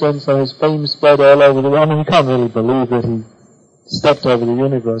learned person, so his fame spread all over the world. I mean, you can't really believe that he stepped over the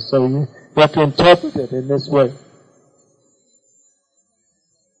universe, so you have to interpret it in this way.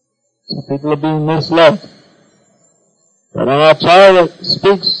 So people are being misled. But an Acharya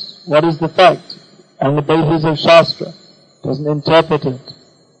speaks what is the fact on the basis of Shastra, doesn't interpret it.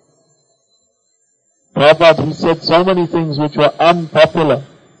 Prabhupada, he said so many things which were unpopular.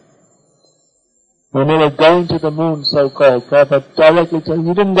 When they were going to the moon, so-called, Prabhupada directly told him,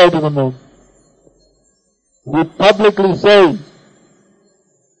 you didn't go to the moon. He publicly said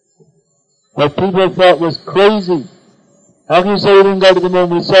what people thought was crazy. How can you say you didn't go to the moon?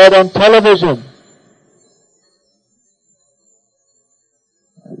 We saw it on television.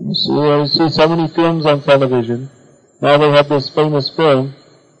 You see so many films on television. Now they have this famous film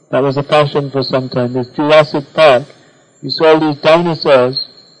that was a fashion for some time, this Jurassic Park. You saw all these dinosaurs.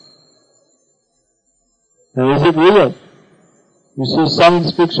 Now is it real? You see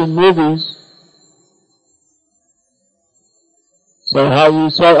science fiction movies. So how you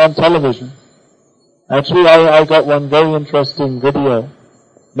saw it on television. Actually, I got one very interesting video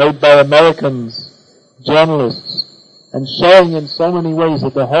made by Americans, journalists, and showing in so many ways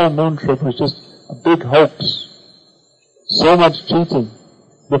that the whole moon trip was just a big hoax. So much cheating.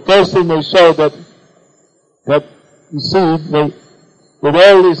 The first thing they showed that you see, with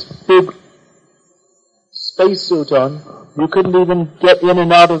all this big spacesuit on, you couldn't even get in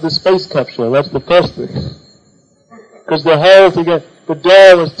and out of the space capsule. That's the first thing. Because the hole the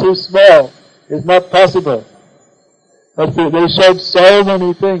door was too small. It's not possible. They showed so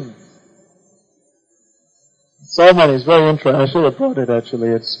many things. So many. It's very interesting. I should have brought it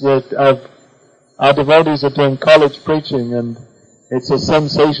actually. Our devotees are doing college preaching and it's a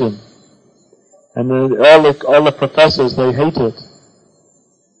sensation. And all the professors, they hate it.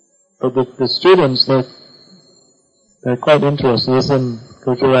 But the students, they're quite interested. Yes, in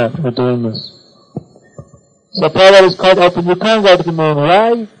Gujarat, we're doing this. So Prabhupada is quite open. You can't go to the moon.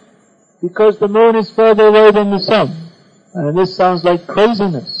 Why? Because the moon is further away than the sun. And this sounds like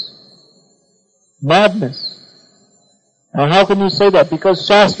craziness. Madness. And how can you say that? Because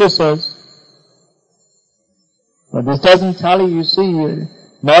Shastra says, but this doesn't tally, you see,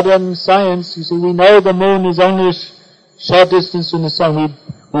 modern science, you see, we know the moon is only a short distance from the sun.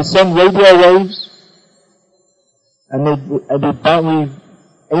 We send radio waves, and we aim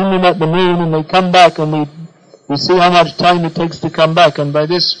them at the moon, and they come back, and we see how much time it takes to come back, and by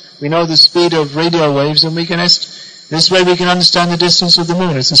this, we know the speed of radio waves, and this way we can understand the distance of the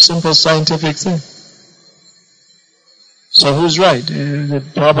moon. It's a simple scientific thing. So who's right? The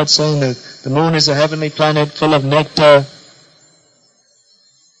Prabhupada saying that the moon is a heavenly planet full of nectar.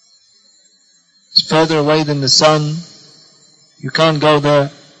 It's further away than the sun. You can't go there.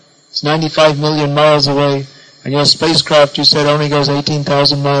 It's 95 million miles away. And your spacecraft, you said, only goes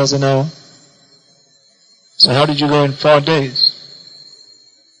 18,000 miles an hour. So how did you go in 4 days?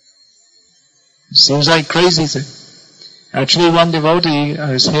 It seems like crazy thing. Actually, one devotee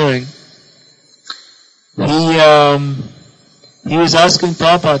I was hearing, he was asking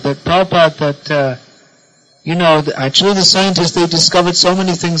Prabhupada that, actually the scientists, they discovered so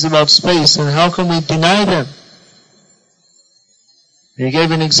many things about space, and how can we deny them? He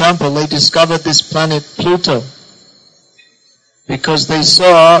gave an example. They discovered this planet Pluto because they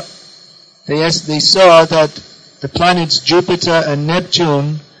saw that the planets Jupiter and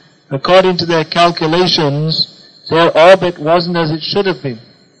Neptune, according to their calculations, their orbit wasn't as it should have been.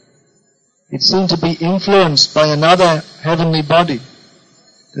 It seemed to be influenced by another heavenly body.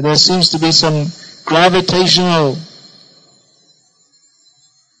 There seems to be some gravitational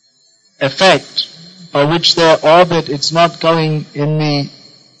effect by which their orbit, it's not going in the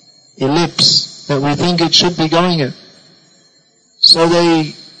ellipse that we think it should be going in. So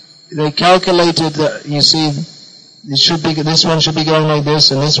they calculated that, you see, this one should be going like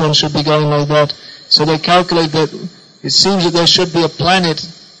this, and this one should be going like that. So they calculate that it seems that there should be a planet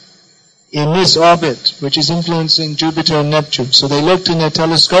in this orbit which is influencing Jupiter and Neptune. So they looked in their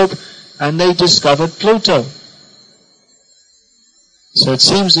telescope and they discovered Pluto. So it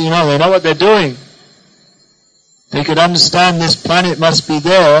seems, they know what they're doing. They could understand this planet must be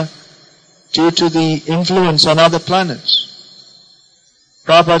there due to the influence on other planets.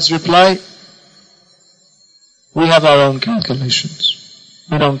 Prabhupada's reply, we have our own calculations.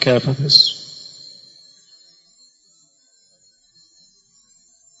 We don't care for this.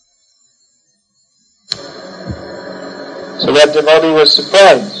 So that devotee was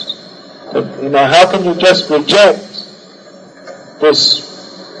surprised. That, how can you just reject this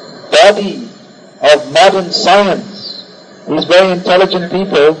body of modern science, these very intelligent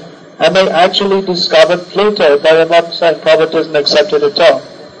people, and they actually discovered Pluto, but I'm not saying Prabhupada doesn't accept it at all.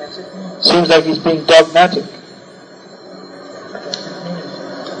 Seems like he's being dogmatic.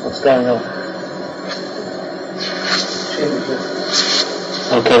 What's going on?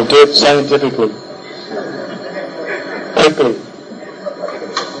 Okay, do it scientifically. Quickly.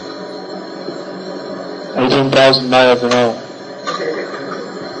 18,000 miles an hour.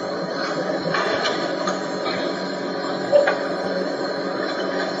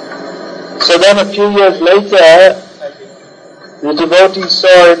 So then a few years later, the devotee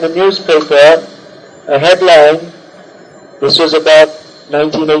saw in the newspaper a headline. This was about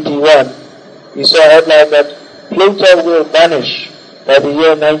 1981. He saw a headline that Pluto will vanish by the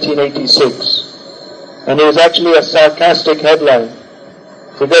year 1986. And it was actually a sarcastic headline,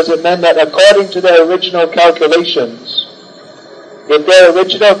 because it meant that according to their original calculations, if their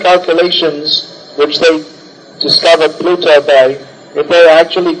original calculations, which they discovered Pluto by, if they are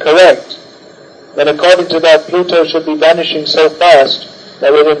actually correct, then according to that, Pluto should be vanishing so fast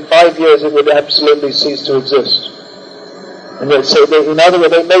that within 5 years it would absolutely cease to exist. And so in other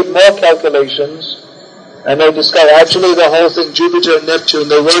words, they made more calculations, and they discovered actually the whole thing, Jupiter and Neptune,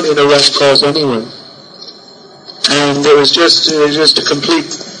 they weren't in a wrong course anyway. And it was just a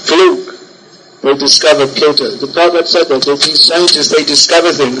complete fluke. They discovered Pluto. The Prabhupada said that these scientists, they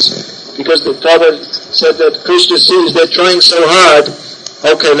discover things because the Prabhupada said that Krishna sees they're trying so hard.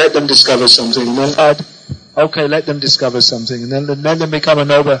 Okay, let them discover something. And then okay, let them discover something, and then let them become a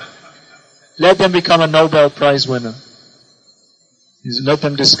Nobel. Let them become a Nobel Prize winner. Let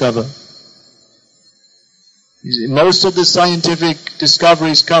them discover. Most of the scientific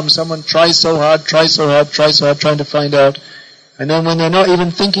discoveries come, someone tries so hard, trying to find out, and then when they're not even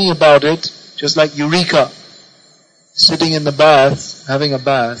thinking about it, just like Eureka, sitting in the bath, having a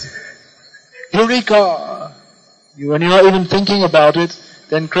bath, Eureka! When you're not even thinking about it,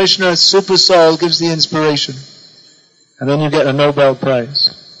 then Krishna's super soul gives the inspiration, and then you get a Nobel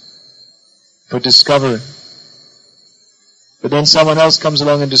Prize for discovering. But then someone else comes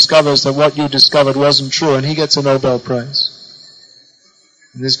along and discovers that what you discovered wasn't true, and he gets a Nobel Prize.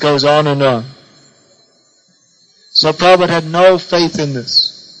 And this goes on and on. So Prabhupada had no faith in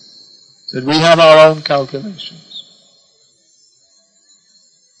this. He said, we have our own calculations.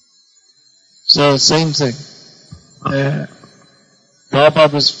 So same thing.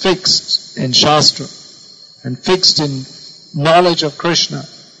 Prabhupada was fixed in Shastra, and fixed in knowledge of Krishna,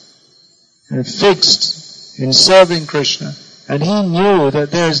 and fixed in serving Krishna. And he knew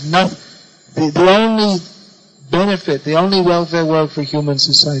that there is nothing, the only benefit, the only welfare work for human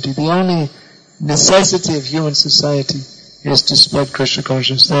society, the only necessity of human society is to spread Krishna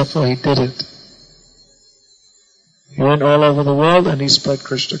consciousness. Therefore he did it. He went all over the world and he spread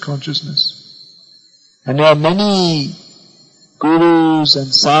Krishna consciousness. And there are many gurus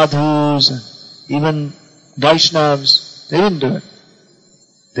and sadhus and even Vaishnavas, they didn't do it.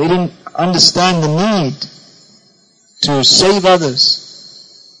 They didn't understand the need to save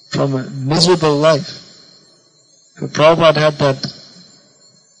others from a miserable life. But Prabhupada had that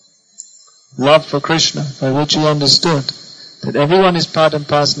love for Krishna, by which he understood that everyone is part and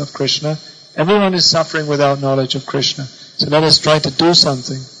parcel of Krishna, everyone is suffering without knowledge of Krishna. So let us try to do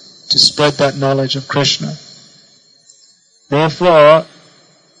something to spread that knowledge of Krishna. Therefore,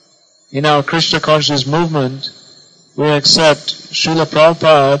 in our Krishna conscious movement, we accept Srila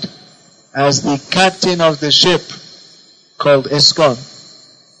Prabhupada as the captain of the ship called ISKCON,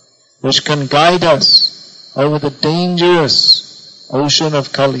 which can guide us over the dangerous ocean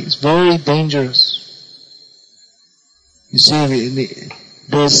of Kali. It's very dangerous. You see,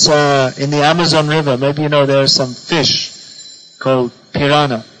 there's in the Amazon River, maybe you know, there are some fish called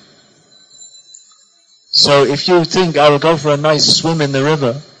piranha. So if you think, I will go for a nice swim in the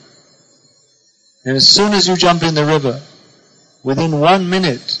river, and as soon as you jump in the river, within 1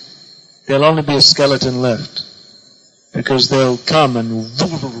 minute, there'll only be a skeleton left. Because they'll come and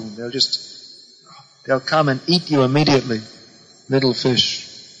they'll come and eat you immediately, little fish.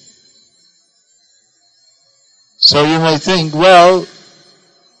 So you may think, well,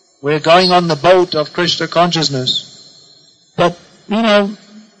 we're going on the boat of Krishna consciousness, but, you know,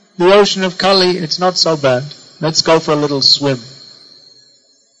 the ocean of Kali, it's not so bad. Let's go for a little swim.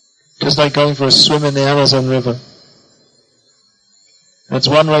 Just like going for a swim in the Amazon River. That's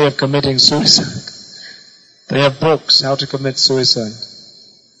one way of committing suicide. They have books, how to commit suicide.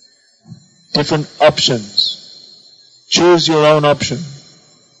 Different options. Choose your own option,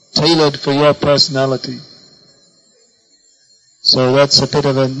 tailored for your personality. So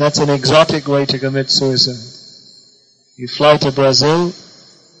that's an exotic way to commit suicide. You fly to Brazil,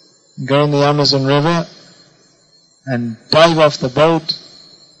 go in the Amazon River, and dive off the boat,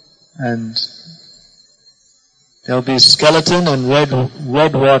 and there'll be skeleton and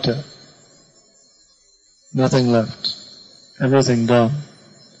red water. Nothing left. Everything gone.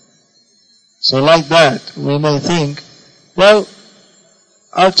 So like that, we may think, well,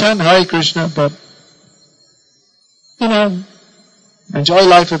 I'll chant Hare Krishna, but, you know, enjoy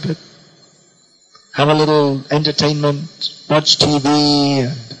life a bit. Have a little entertainment, watch TV,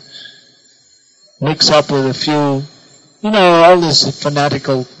 and mix up with a few, you know, all this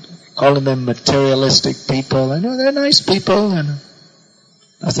fanatical, calling them materialistic people. I know they're nice people, and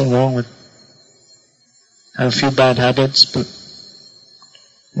nothing wrong with have a few bad habits, but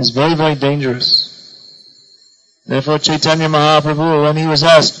it's very, very dangerous. Therefore Chaitanya Mahaprabhu, when he was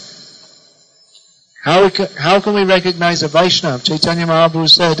asked, how can we recognize a Vaishnava? Chaitanya Mahaprabhu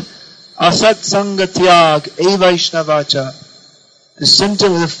said, Asat Sanga Tyag E Vaishnavacha.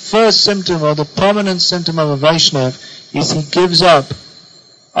 The first symptom or the prominent symptom of a Vaishnava is he gives up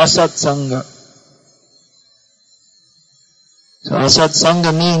Asat Sanga. So Asat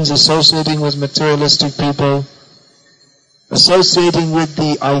Sanga means associating with materialistic people, associating with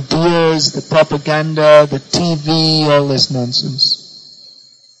the ideas, the propaganda, the TV, all this nonsense.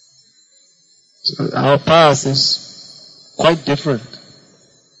 So our path is quite different.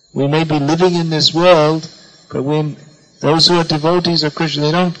 We may be living in this world, but those who are devotees of Krishna,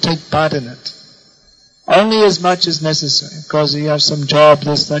 they don't take part in it. Only as much as necessary. Because you have some job,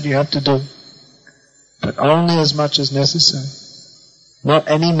 this, that you have to do. But only as much as necessary. Not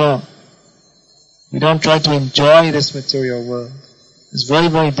anymore. We don't try to enjoy this material world. It's very,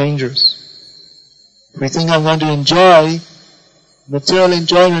 very dangerous. If we think I'm going to enjoy, material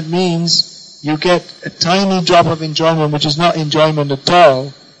enjoyment means you get a tiny drop of enjoyment which is not enjoyment at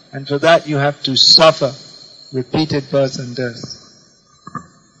all, and for that you have to suffer repeated birth and death.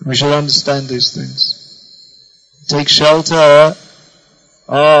 We should understand these things. Take shelter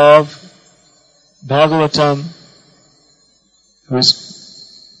of Bhagavatam, who is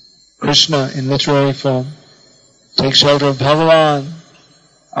Krishna in literary form. Take shelter of Bhagavan,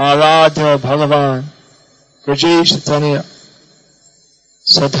 Aradha Bhagavan, Brajesh Chaitanya,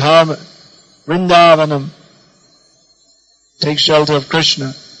 Sadhama, Vrindavanam. Take shelter of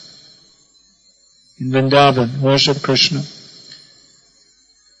Krishna in Vrindavan, worship Krishna.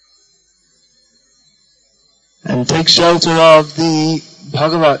 And take shelter of the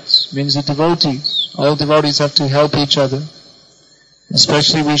Bhagavats, means the devotees. All devotees have to help each other.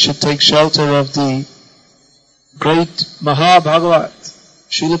 Especially we should take shelter of the great Mahabhagavat,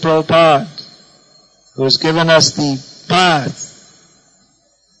 Srila Prabhupada, who has given us the path,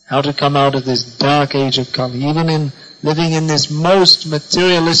 how to come out of this dark age of Kali. Even in living in this most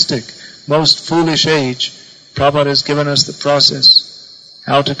materialistic, most foolish age, Prabhupada has given us the process,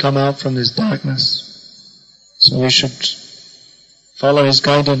 how to come out from this darkness. So we should follow his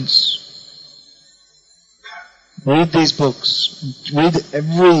guidance. Read these books. Read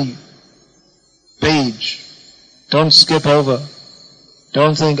every page. Don't skip over.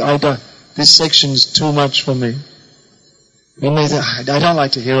 Don't think, this section's too much for me. We may say, I don't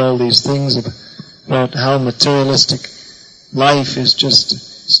like to hear all these things about how materialistic life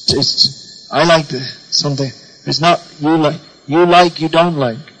is I like something. It's not you like, you don't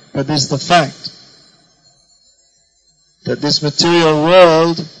like. But there's the fact that this material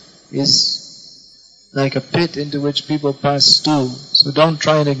world is like a pit into which people pass stool. So don't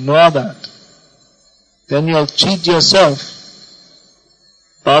try and ignore that. Then you'll cheat yourself.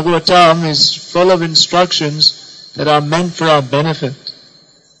 Bhagavatam is full of instructions that are meant for our benefit.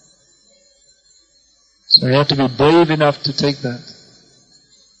 So you have to be brave enough to take that.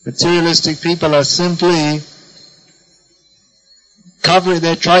 Materialistic people are simply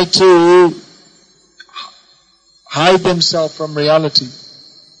they try to hide themselves from reality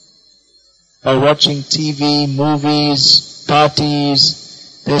by watching TV, movies,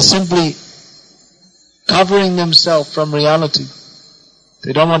 parties. They're simply covering themselves from reality.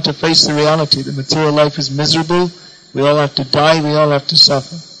 They don't want to face the reality. The material life is miserable. We all have to die. We all have to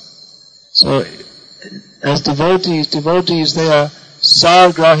suffer. So, as devotees, they are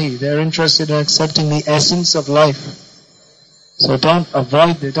sargrahi. They are interested in accepting the essence of life. So don't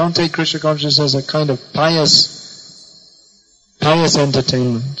take Krishna consciousness as a kind of pious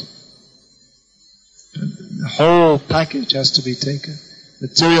entertainment. The whole package has to be taken.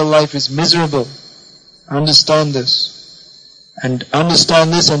 Material life is miserable. Understand this. And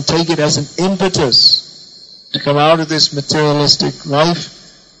understand this and take it as an impetus to come out of this materialistic life,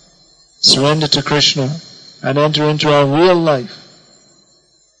 surrender to Krishna, and enter into our real life,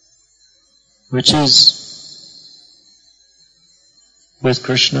 which is with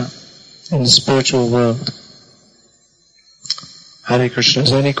Krishna in the spiritual world. Hare Krishna. Is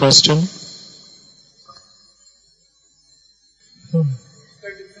there any question?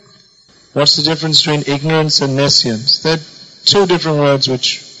 What's the difference between ignorance and nescience? They're two different words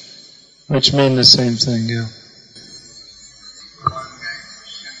which mean the same thing, yeah.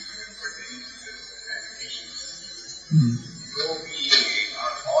 Though we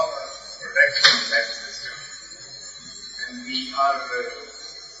are all a product from that system, and we are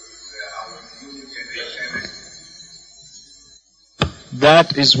our new generation.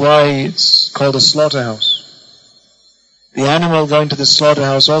 That is why it's called a slaughterhouse. The animal going to the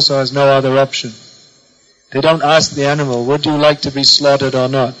slaughterhouse also has no other option. They don't ask the animal, would you like to be slaughtered or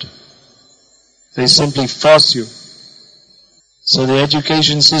not? They simply force you. So the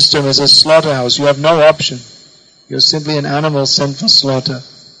education system is a slaughterhouse. You have no option. You're simply an animal sent for slaughter.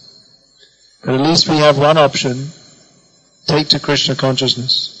 But at least we have one option. Take to Krishna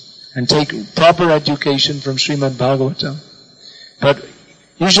consciousness. And take proper education from Srimad Bhagavatam. But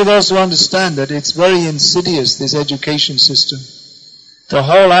you should also understand that it's very insidious, this education system. The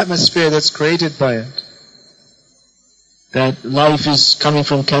whole atmosphere that's created by it. That life is coming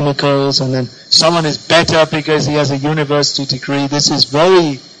from chemicals, and then someone is better because he has a university degree. This is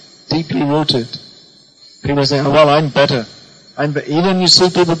very deeply rooted. People say, oh, well, I'm better. Even you see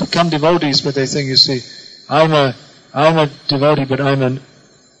people become devotees, but they think, you see, I'm a devotee, but I'm an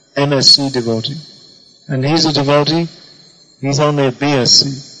MSc devotee. And he's a devotee, he's only a BSc.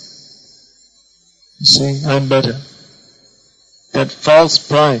 You see, I'm better. That false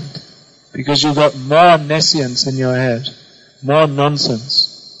pride, because you've got more nescience in your head, more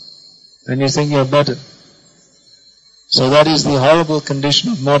nonsense, then you think you're better. So that is the horrible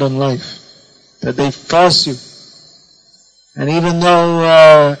condition of modern life, that they force you. And even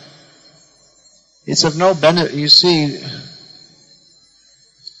though it's of no benefit, you see,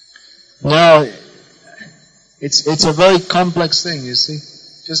 now it's a very complex thing, you see.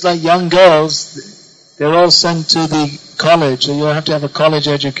 Just like young girls, they're all sent to the college, so you have to have a college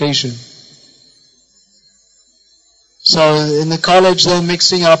education. So in the college they're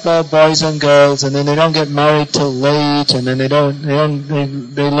mixing up boys and girls, and then they don't get married till late, and then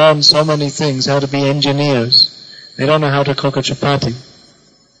they learn so many things, how to be engineers. They don't know how to cook a chapati.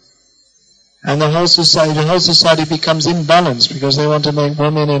 And the whole society becomes imbalanced because they want to make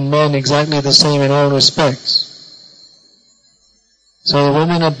women and men exactly the same in all respects. So the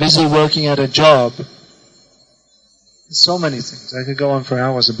women are busy working at a job. So many things. I could go on for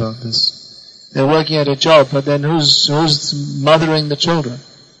hours about this. They're working at a job, but then who's mothering the children?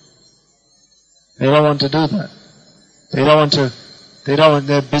 They don't want to do that.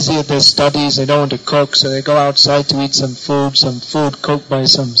 They're busy at their studies, they don't want to cook, so they go outside to eat some food cooked by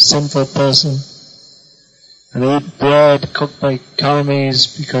some sinful person. And they eat bread cooked by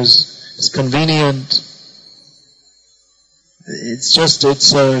karmis because it's convenient. It's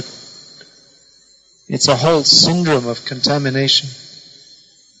a whole syndrome of contamination.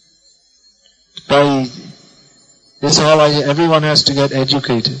 By this everyone has to get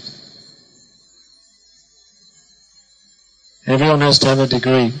educated. Everyone has to have a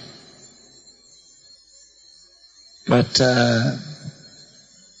degree. But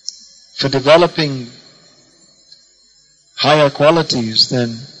for developing higher qualities, then,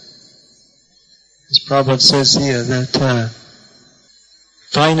 as Prabhupada says here, that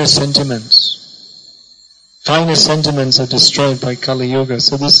finer sentiments are destroyed by Kali Yuga.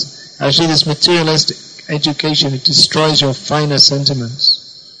 So this materialistic education, it destroys your finer sentiments.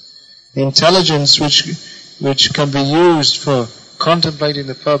 The intelligence which can be used for contemplating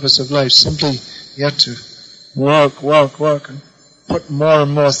the purpose of life, simply you have to work and put more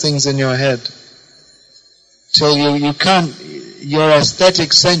and more things in your head till you can't, your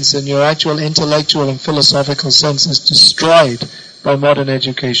aesthetic sense and your actual intellectual and philosophical sense is destroyed by modern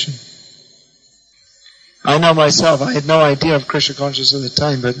education. I know myself, I had no idea of Krishna consciousness at the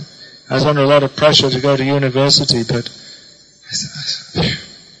time, but I was under a lot of pressure to go to university, but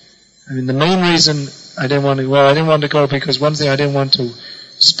the main reason I didn't want to go because one thing, I didn't want to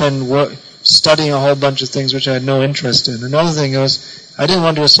spend studying a whole bunch of things which I had no interest in. Another thing was, I didn't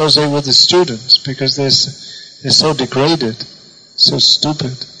want to associate with the students because they're so degraded, so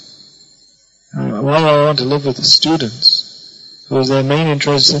stupid. Why do I want to live with the students who was their main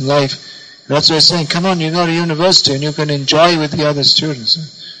interest in life? That's why they're saying, come on, you go to university and you can enjoy with the other students.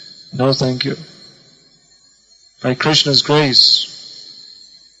 No, thank you. By Krishna's grace,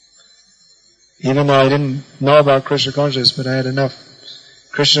 even though I didn't know about Krishna consciousness, but I had enough.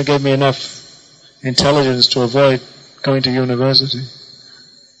 Krishna gave me enough intelligence to avoid going to university.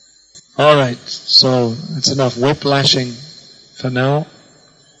 Alright, so it's enough whiplashing for now.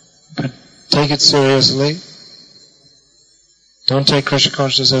 But take it seriously. Don't take Krishna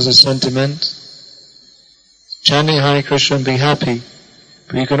consciousness as a sentiment. Chanting Hare Krishna and be happy.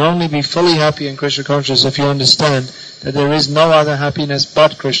 But you can only be fully happy in Krishna consciousness if you understand that there is no other happiness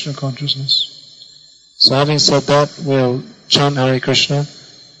but Krishna consciousness. So having said that, we'll chant Hare Krishna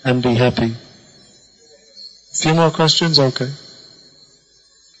and be happy. A few more questions? Okay.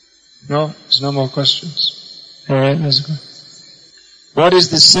 No? There's no more questions. Alright, let's go. What is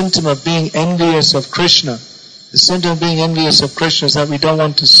the symptom of being envious of Krishna? The symptom of being envious of Krishna is that we don't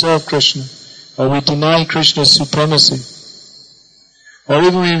want to serve Krishna, or we deny Krishna's supremacy. Or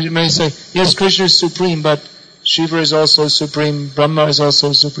even we may say, yes, Krishna is supreme, but Shiva is also supreme, Brahma is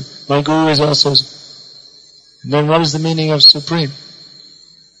also supreme, my Guru is also supreme. And then what is the meaning of supreme?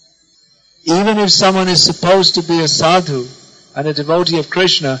 Even if someone is supposed to be a sadhu and a devotee of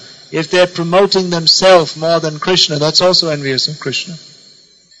Krishna, if they're promoting themselves more than Krishna, that's also envious of Krishna.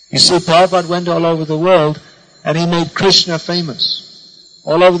 You see, Prabhupada went all over the world and he made Krishna famous.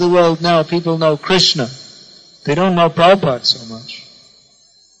 All over the world now people know Krishna. They don't know Prabhupada so much.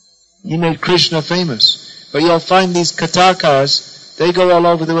 He made Krishna famous. But you'll find these Katakars, they go all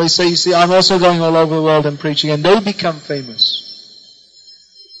over the world, say, you see, I'm also going all over the world and preaching, and they become famous.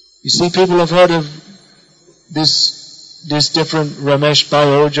 You see, people have heard of this different Ramesh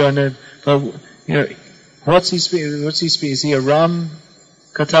Bhayoja, and what's he speaking? Is he a Ram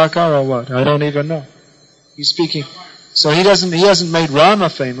Kataka or what? I don't even know. He's speaking. So he hasn't made Rama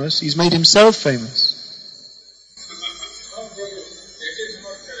famous, he's made himself famous.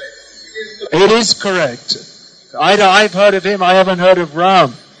 It is correct. I've heard of him, I haven't heard of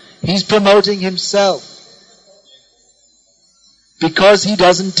Ram. He's promoting himself. Because he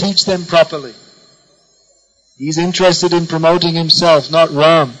doesn't teach them properly. He's interested in promoting himself, not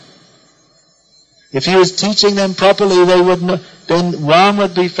Ram. If he was teaching them properly, they would know, then Ram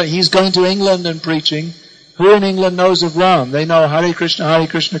would be, he's going to England and preaching. Who in England knows of Ram? They know Hare Krishna,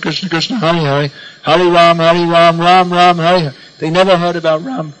 Krishna Krishna, Hare Hare, Hare Ram, Ram, Ram, Hare Hare. They never heard about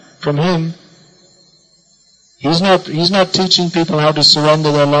Ram from him. He's not teaching people how to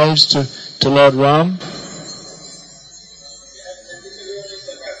surrender their lives to Lord Ram.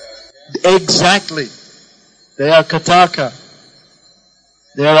 Exactly. They are Kataka.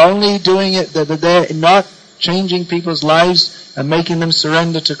 They are only doing it, they're not changing people's lives and making them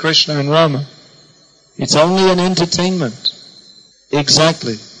surrender to Krishna and Rama. It's only an entertainment.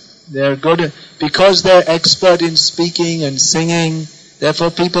 Exactly. They're good, because they're expert in speaking and singing,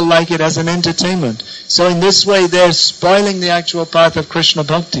 therefore people like it as an entertainment. So in this way they're spoiling the actual path of Krishna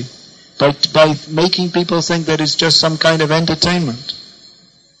Bhakti by making people think that it's just some kind of entertainment.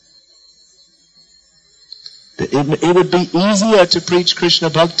 It would be easier to preach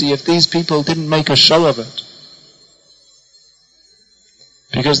Krishna Bhakti if these people didn't make a show of it.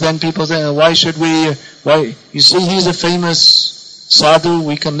 Because then people say, why should we, you see, he's a famous sadhu,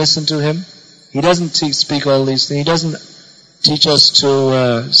 we can listen to him. He doesn't speak all these things, he doesn't teach us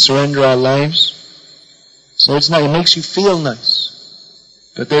to surrender our lives. So it's not, it makes you feel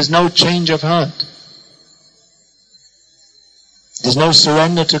nice. But there's no change of heart. There's no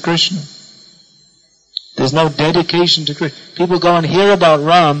surrender to Krishna. There's no dedication to Krishna. People go and hear about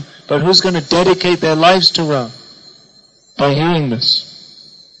Ram, but who's going to dedicate their lives to Ram? By hearing this.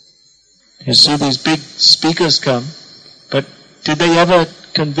 You see these big speakers come, but did they ever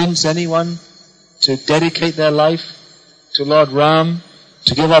convince anyone to dedicate their life to Lord Ram,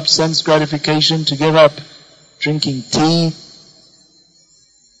 to give up sense gratification, to give up drinking tea?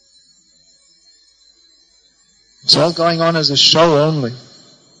 It's all going on as a show only,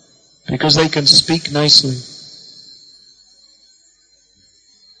 because they can speak nicely.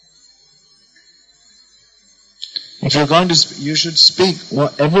 If you're going to you should speak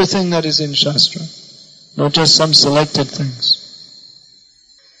everything that is in Shastra, not just some selected things.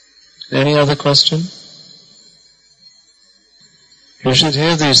 Any other question? You should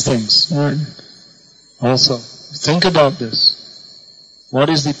hear these things. Also, think about this. What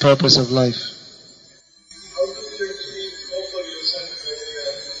is the purpose of life? How do you actually know for yourself whether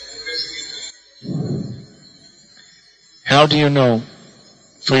you are progressing? How do you know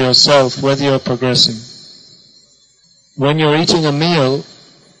for yourself whether you're progressing? When you're eating a meal,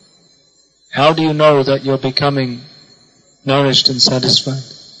 how do you know that you're becoming nourished and satisfied?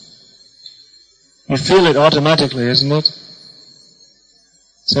 You feel it automatically, isn't it?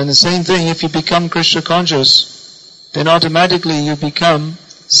 So in the same thing, if you become Krishna conscious, then automatically you become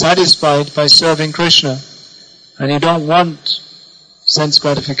satisfied by serving Krishna, and you don't want sense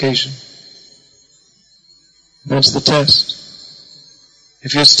gratification. That's the test.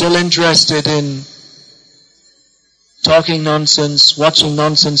 If you're still interested in talking nonsense, watching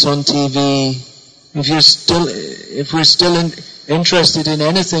nonsense on TV, if we're still interested in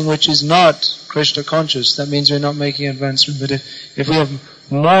anything which is not Krishna conscious, that means we're not making advancement. But if we have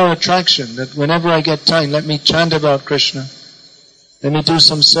more attraction, that whenever I get time, let me chant about Krishna, let me do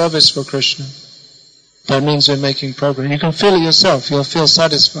some service for Krishna, that means we're making progress. You can feel it yourself, you'll feel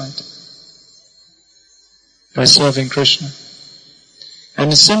satisfied by serving Krishna.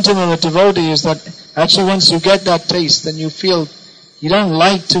 And the symptom of a devotee is that actually once you get that taste, then you feel you don't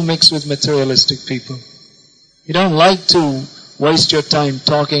like to mix with materialistic people. You don't like to waste your time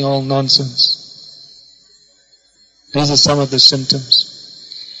talking all nonsense. These are some of the symptoms.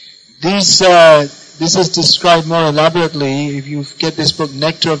 This is described more elaborately if you get this book,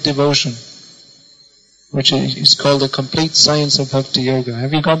 Nectar of Devotion, which is called The Complete Science of Bhakti Yoga.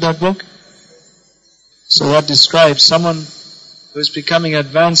 Have you got that book? So that describes someone who is becoming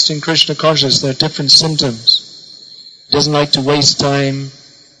advanced in Krishna consciousness. There are different symptoms. Doesn't like to waste time,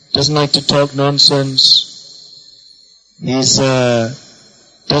 doesn't like to talk nonsense,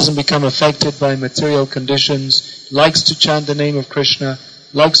 doesn't become affected by material conditions, likes to chant the name of Krishna,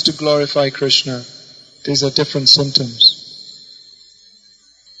 likes to glorify Krishna. These are different symptoms.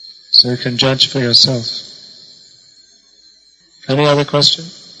 So you can judge for yourself. Any other question?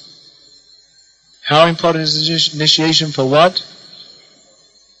 How important is initiation for what?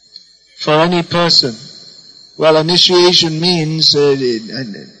 For any person. Well, initiation means,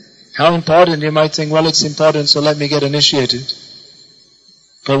 how important, you might think, well, it's important, so let me get initiated.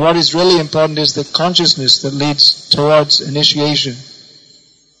 But what is really important is the consciousness that leads towards initiation.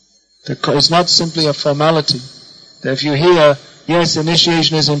 It's not simply a formality. That if you hear, yes,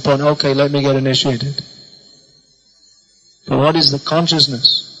 initiation is important, okay, let me get initiated. But what is the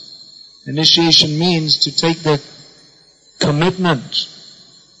consciousness? Initiation means to take the commitment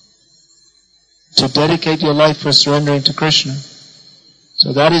to dedicate your life for surrendering to Krishna.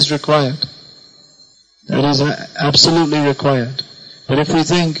 So that is required. That is absolutely required. But if we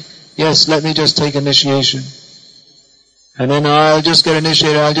think, yes, let me just take initiation, and then I'll just get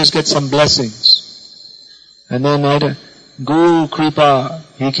initiated, I'll just get some blessings, and then Guru Kripa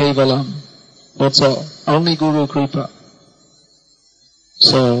Hi Kevalam, that's all. Only Guru Kripa.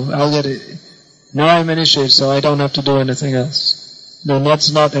 So I'll get it. Now I'm initiated, so I don't have to do anything else. No,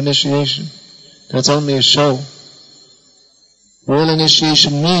 that's not initiation. That's only a show. Real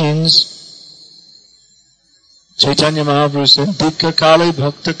initiation means, Chaitanya Mahaprabhu said, Dikha Kale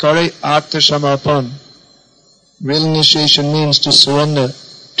Bhakta Kare Artha Samarpan. Real initiation means to surrender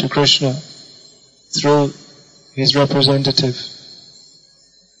to Krishna through his representative.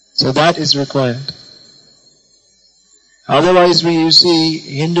 So that is required. Otherwise, you see,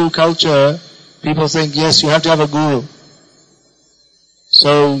 Hindu culture, people think, yes, you have to have a guru.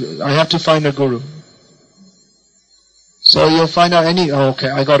 So, I have to find a guru. So you'll find out okay,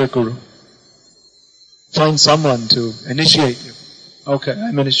 I got a guru. Find someone to initiate you. Okay,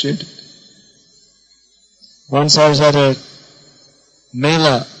 I'm initiated. Once I was at a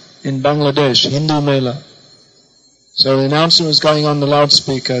mela in Bangladesh, Hindu mela. So the announcement was going on the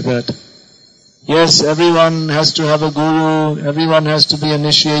loudspeaker that Yes, everyone has to have a guru, everyone has to be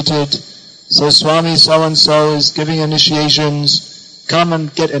initiated. So Swami so-and-so is giving initiations, come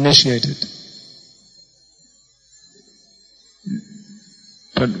and get initiated.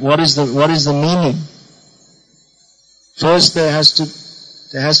 But what is the meaning? First there has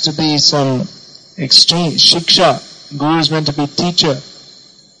to be some exchange, shiksha. Guru is meant to be teacher.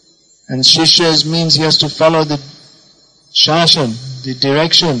 And shishya means he has to follow the shashan, the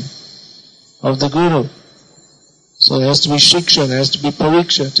direction of the guru. So there has to be shiksha, there has to be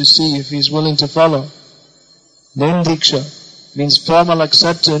pariksha to see if he is willing to follow. Then diksha means formal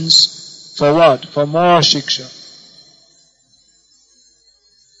acceptance for what? For more shiksha.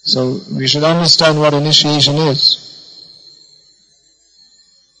 So we should understand what initiation is.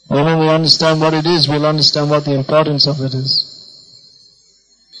 When we understand what it is, we'll understand what the importance of it is.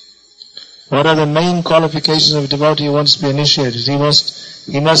 What are the main qualifications of a devotee who wants to be initiated?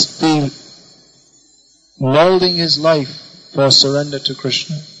 He must be molding his life for surrender to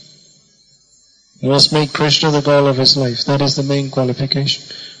Krishna. He must make Krishna the goal of his life. That is the main qualification.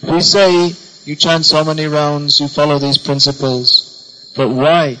 We say, you chant so many rounds, you follow these principles. But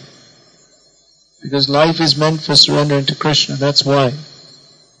why? Because life is meant for surrendering to Krishna. That's why.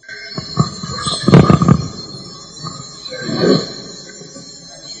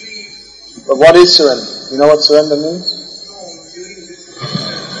 But what is surrender? You know what surrender means?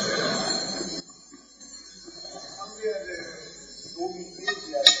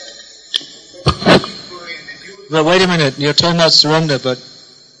 Well, wait a minute. You're talking about surrender, but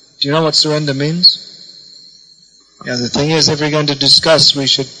do you know what surrender means? Yeah, the thing is, if we're going to discuss, we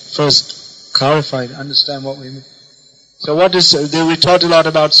should first clarify, understand what we mean. So what is, we talked a lot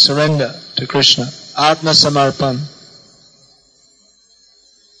about surrender to Krishna. Atma Samarpan.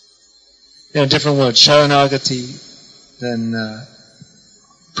 Different words. Sharanagati, then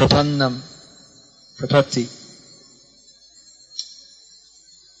Prapannam, Prapatti.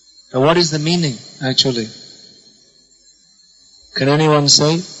 Now what is the meaning, actually? Can anyone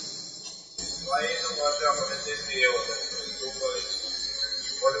say?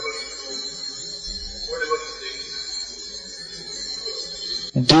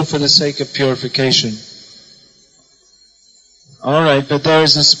 Do for the sake of purification. Alright, but there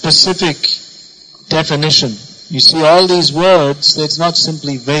is a specific definition. You see, all these words, it's not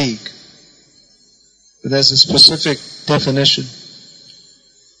simply vague. But there's a specific definition.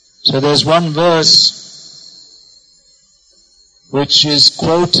 So there's one verse which is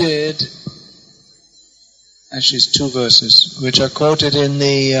quoted, actually it's two verses, which are quoted in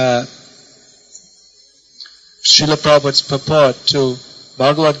the Srila Prabhupada's purport to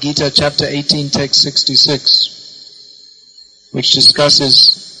Bhagavad Gita chapter 18 text 66, which discusses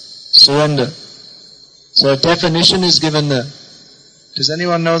surrender. So a definition is given there. Does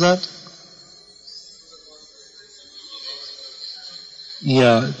anyone know that?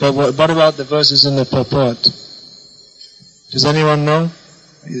 Yeah, but what about the verses in the purport? Does anyone know?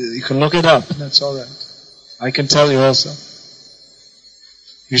 You can look it up, that's alright. I can tell you also.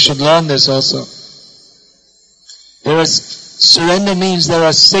 You should learn this also. Surrender means there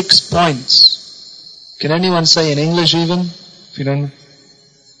are 6 points. Can anyone say in English even? If you don't know.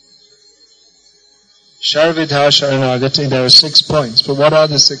 Sharvidha Sharanagati, there are 6 points. But what are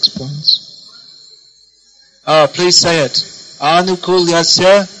the 6 points? Please say it.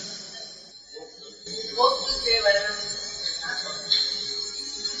 Anukulyasya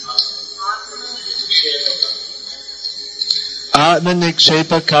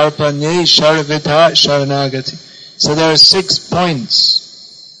Atmanikshepa Karpanye Sharvidha Sharanagati. So there are 6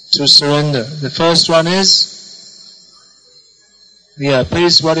 points to surrender. The first one is,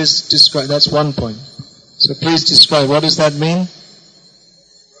 please what is described, that's 1 point. So please describe, what does that mean?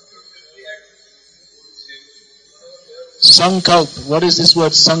 Sankalpa. What does this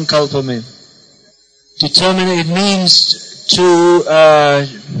word sankalpa mean? Determine, it means to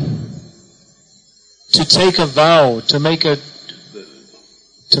take a vow, to make a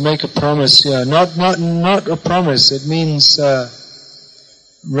promise, not a promise, it means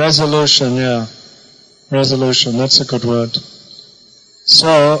resolution, resolution, that's a good word.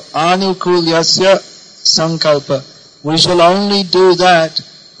 So, anukulyasya sankalpa, we shall only do that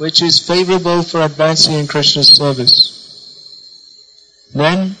which is favorable for advancing in Krishna's service.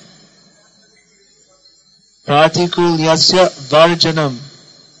 Then, pratikulyasya varjanam,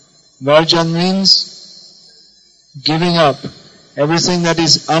 varjan means giving up everything that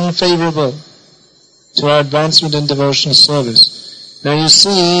is unfavorable to our advancement in devotional service. Now you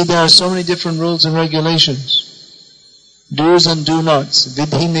see, there are so many different rules and regulations. Do's and do nots,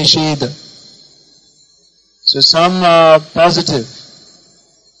 vidhi nisheda. So some are positive.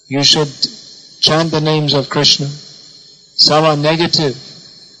 You should chant the names of Krishna. Some are negative,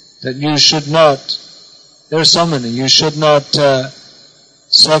 that you should not, there are so many, you should not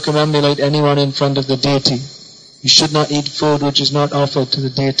circumambulate anyone in front of the deity. You should not eat food which is not offered to the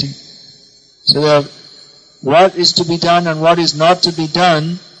deity. So there are, what is to be done and what is not to be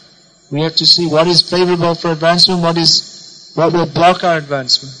done, we have to see what is favorable for advancement, what will block our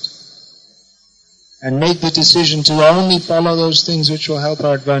advancement. And make the decision to only follow those things which will help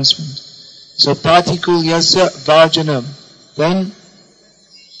our advancement. So patikul yasya varjanam. Then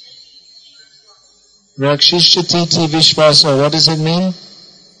rakshishati vishvasa. What does it mean?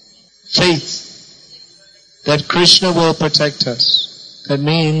 Faith that Krishna will protect us. That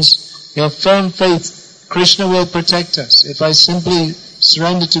means your firm faith, Krishna will protect us. If I simply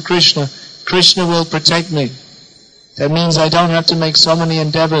surrender to Krishna, Krishna will protect me. That means I don't have to make so many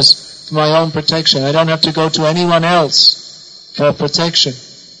endeavors for my own protection. I don't have to go to anyone else for protection.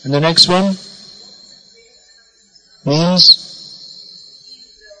 And the next one means,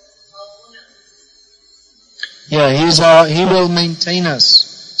 he will maintain us.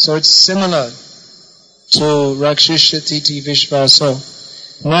 So it's similar to Rakshishati Vishvaso.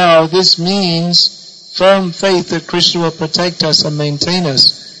 Now this means firm faith that Krishna will protect us and maintain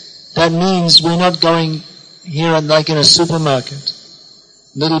us. That means we're not going here like in a supermarket.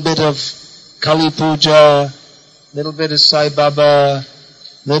 Little bit of Kali Puja, little bit of Sai Baba,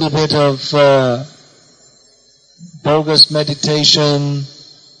 little bit of bogus meditation.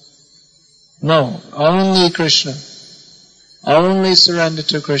 No, only Krishna. Only surrender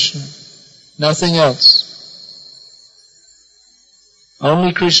to Krishna. Nothing else.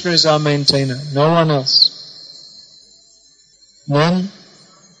 Only Krishna is our maintainer, no one else. Then,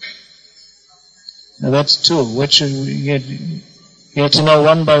 now that's two. Which you have to know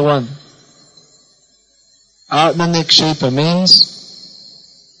one by one. Atma Nikshepa means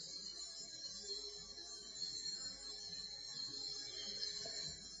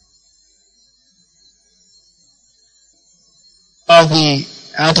are the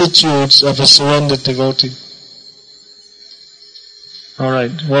attitudes of a surrendered devotee.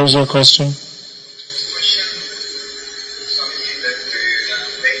 Alright, what was your question? Question, Swamiji, that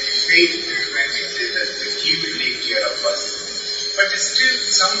like faith, when we say that He will take care of us, but still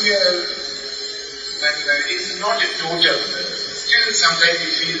somewhere, when it is not a total, still sometimes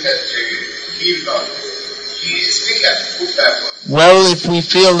we feel that He will not. He still has to put that one. Well, if we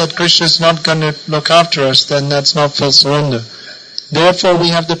feel that Krishna is not going to look after us, then that's not full surrender. Therefore, we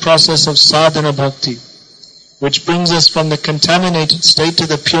have the process of sadhana bhakti, which brings us from the contaminated state to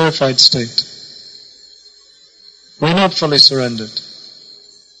the purified state. We're not fully surrendered,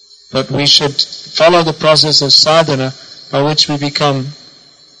 but we should follow the process of sadhana by which we become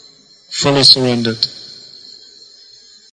fully surrendered.